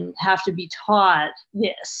 children have to be taught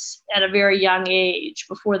this at a very young age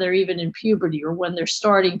before they're even in puberty or when they're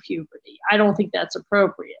starting puberty. I don't think that's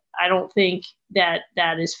appropriate. I don't think that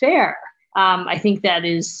is fair. I think that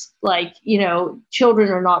is children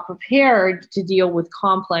are not prepared to deal with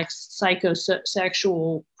complex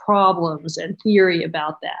psychosexual problems and theory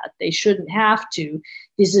about that. They shouldn't have to.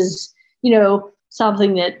 This is,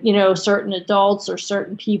 something that, certain adults or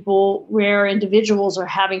certain people, rare individuals are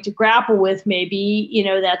having to grapple with. Maybe,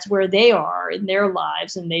 that's where they are in their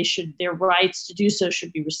lives and their rights to do so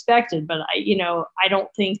should be respected. But I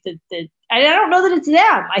don't think that I don't know that it's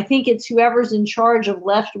them. I think it's whoever's in charge of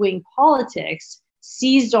left-wing politics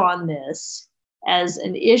seized on this as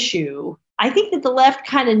an issue. I think that the left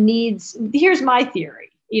kind of here's my theory.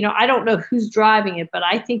 I don't know who's driving it, but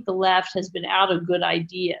I think the left has been out of good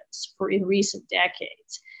ideas in recent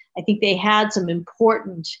decades. I think they had some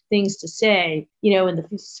important things to say, in the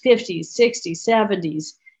 50s,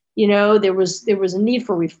 60s, 70s. There was a need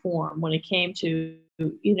for reform when it came to,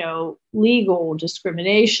 legal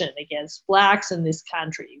discrimination against Blacks in this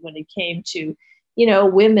country, when it came to,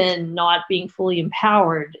 women not being fully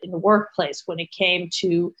empowered in the workplace, when it came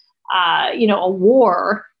to, a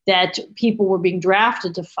war that people were being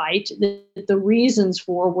drafted to fight, that the reasons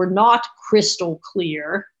for were not crystal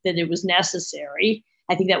clear, that it was necessary.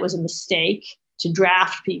 I think that was a mistake to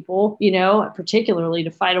draft people, particularly to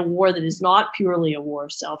fight a war that is not purely a war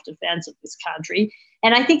of self-defense of this country.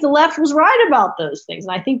 And I think the left was right about those things.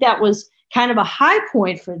 And I think that was kind of a high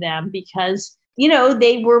point for them because,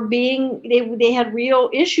 they had real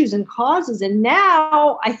issues and causes. And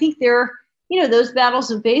now I think those battles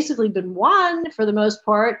have basically been won for the most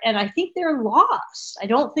part, and I think they're lost. I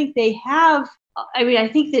don't think they have. I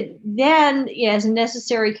think that then, as a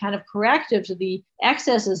necessary kind of corrective to the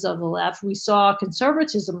excesses of the left, we saw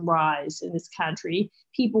conservatism rise in this country.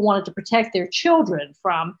 People wanted to protect their children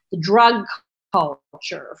from the drug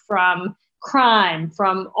culture, from crime,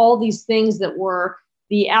 from all these things that were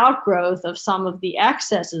the outgrowth of some of the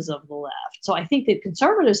excesses of the left. So I think that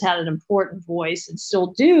conservatives had an important voice and still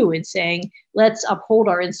do in saying, let's uphold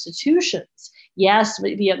our institutions. Yes,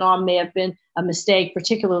 Vietnam may have been a mistake,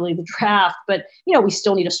 particularly the draft, but, we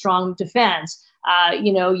still need a strong defense.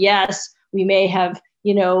 Yes, we may have,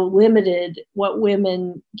 limited what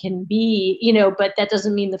women can be, but that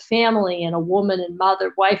doesn't mean the family and a woman and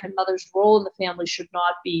wife and mother's role in the family should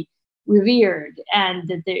not be revered, and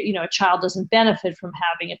that a child doesn't benefit from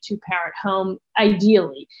having a two-parent home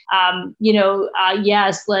ideally.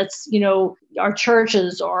 Yes, let's, our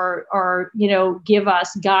churches are give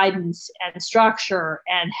us guidance and structure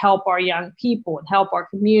and help our young people and help our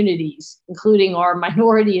communities, including our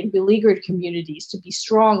minority and beleaguered communities, to be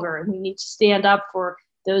stronger. And we need to stand up for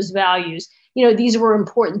those values. These were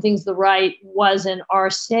important things the right was and are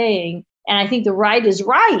saying. And I think the right is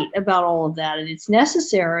right about all of that, and it's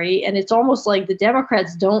necessary. And it's almost like the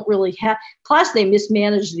Democrats don't really have, plus they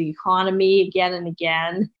mismanage the economy again and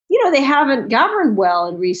again. They haven't governed well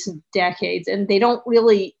in recent decades, and they don't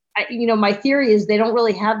really, my theory is they don't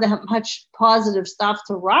really have that much positive stuff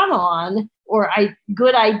to run on or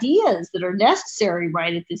good ideas that are necessary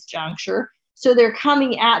right at this juncture. So they're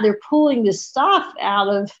pulling this stuff out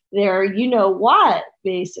of their, what,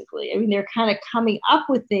 basically. I mean, they're kind of coming up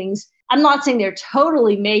with things. I'm not saying they're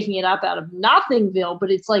totally making it up out of nothingville,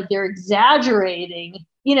 but it's like they're exaggerating,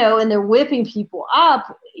 and they're whipping people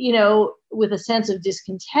up, with a sense of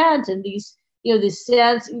discontent and these, this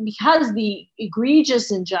sense, because the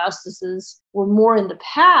egregious injustices were more in the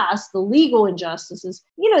past, the legal injustices,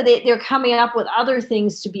 they're coming up with other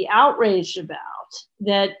things to be outraged about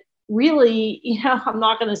that really, I'm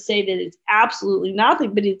not going to say that it's absolutely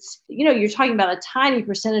nothing, but it's, you're talking about a tiny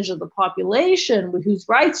percentage of the population whose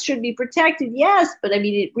rights should be protected. Yes. But I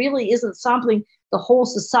mean, it really isn't something the whole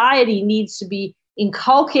society needs to be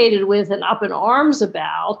inculcated with and up in arms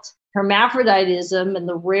about hermaphroditism and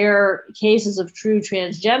the rare cases of true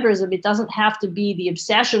transgenderism. It doesn't have to be the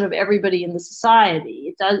obsession of everybody in the society.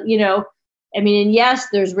 It does, and yes,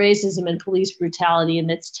 there's racism and police brutality,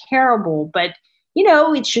 and it's terrible, but,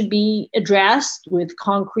 it should be addressed with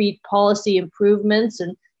concrete policy improvements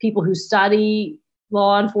and people who study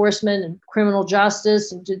law enforcement and criminal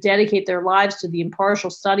justice and to dedicate their lives to the impartial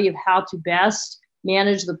study of how to best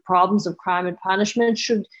manage the problems of crime and punishment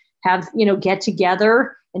should have, get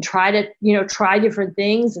together and try different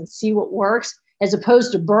things and see what works, as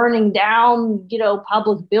opposed to burning down,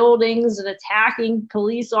 public buildings and attacking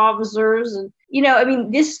police officers. And,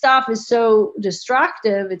 this stuff is so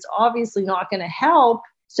destructive. It's obviously not going to help.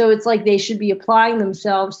 So it's like they should be applying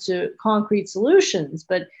themselves to concrete solutions.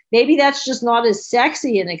 But maybe that's just not as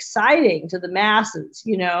sexy and exciting to the masses,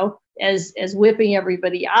 as whipping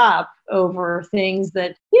everybody up over things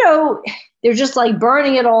that, they're just like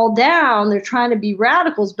burning it all down. They're trying to be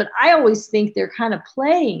radicals. But I always think they're kind of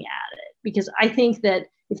playing at it, because I think that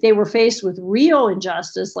if they were faced with real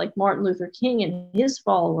injustice, like Martin Luther King and his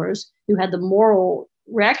followers, who had the moral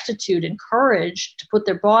rectitude and courage to put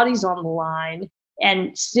their bodies on the line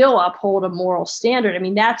and still uphold a moral standard,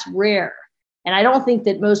 that's rare. And I don't think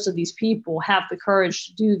that most of these people have the courage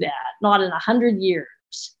to do that. Not in 100 years.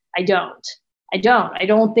 I don't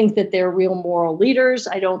think that they're real moral leaders.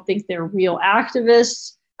 I don't think they're real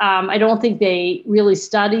activists. I don't think they really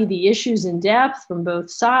study the issues in depth from both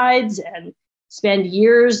sides and spend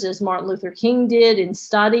years, as Martin Luther King did, in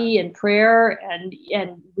study and prayer and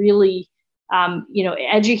really,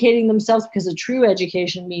 educating themselves, because a true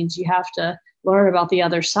education means you have to learn about the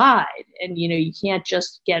other side. And, you can't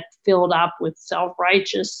just get filled up with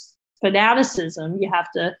self-righteous fanaticism. You have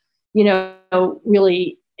to,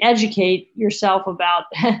 really educate yourself about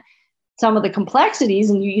some of the complexities,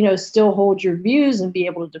 and still hold your views and be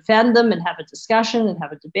able to defend them and have a discussion and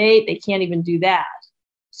have a debate. They can't even do that.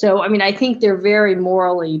 So, I think they're very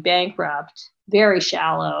morally bankrupt, very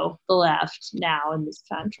shallow, the left now in this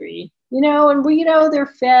country, and they're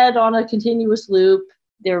fed on a continuous loop.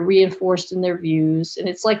 They're reinforced in their views, and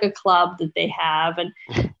it's like a club that they have. And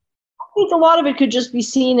I think a lot of it could just be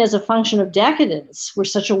seen as a function of decadence. We're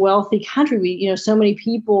such a wealthy country. We, so many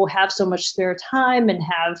people have so much spare time and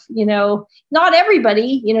have, not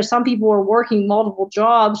everybody, some people are working multiple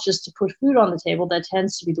jobs just to put food on the table. That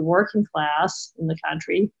tends to be the working class in the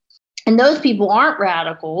country. And those people aren't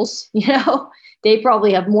radicals, they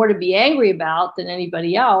probably have more to be angry about than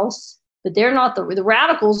anybody else, but they're not the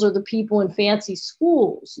radicals are the people in fancy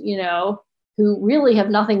schools, who really have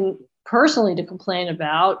nothing personally to complain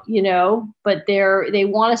about, but they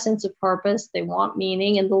want a sense of purpose, they want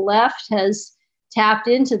meaning, and the left has tapped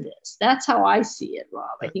into this. That's how I see it, Rob.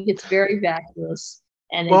 I think it's very vacuous,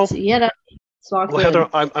 and it's not good. Heather,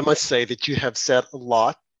 I must say that you have said a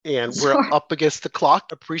lot, and we're up against the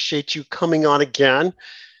clock. Appreciate you coming on again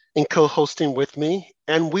and co-hosting with me,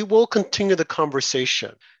 and we will continue the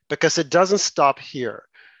conversation because it doesn't stop here.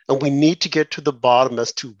 And we need to get to the bottom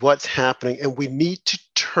as to what's happening. And we need to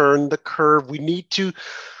turn the curve. We need to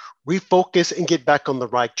refocus and get back on the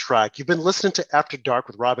right track. You've been listening to After Dark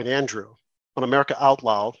with Rob and Andrew on America Out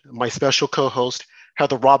Loud. My special co-host,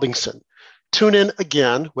 Heather Robinson. Tune in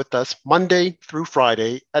again with us Monday through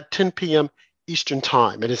Friday at 10 p.m. Eastern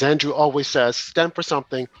Time. And as Andrew always says, stand for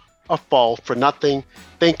something or fall for nothing.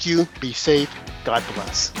 Thank you. Be safe. God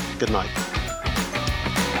bless. Good night.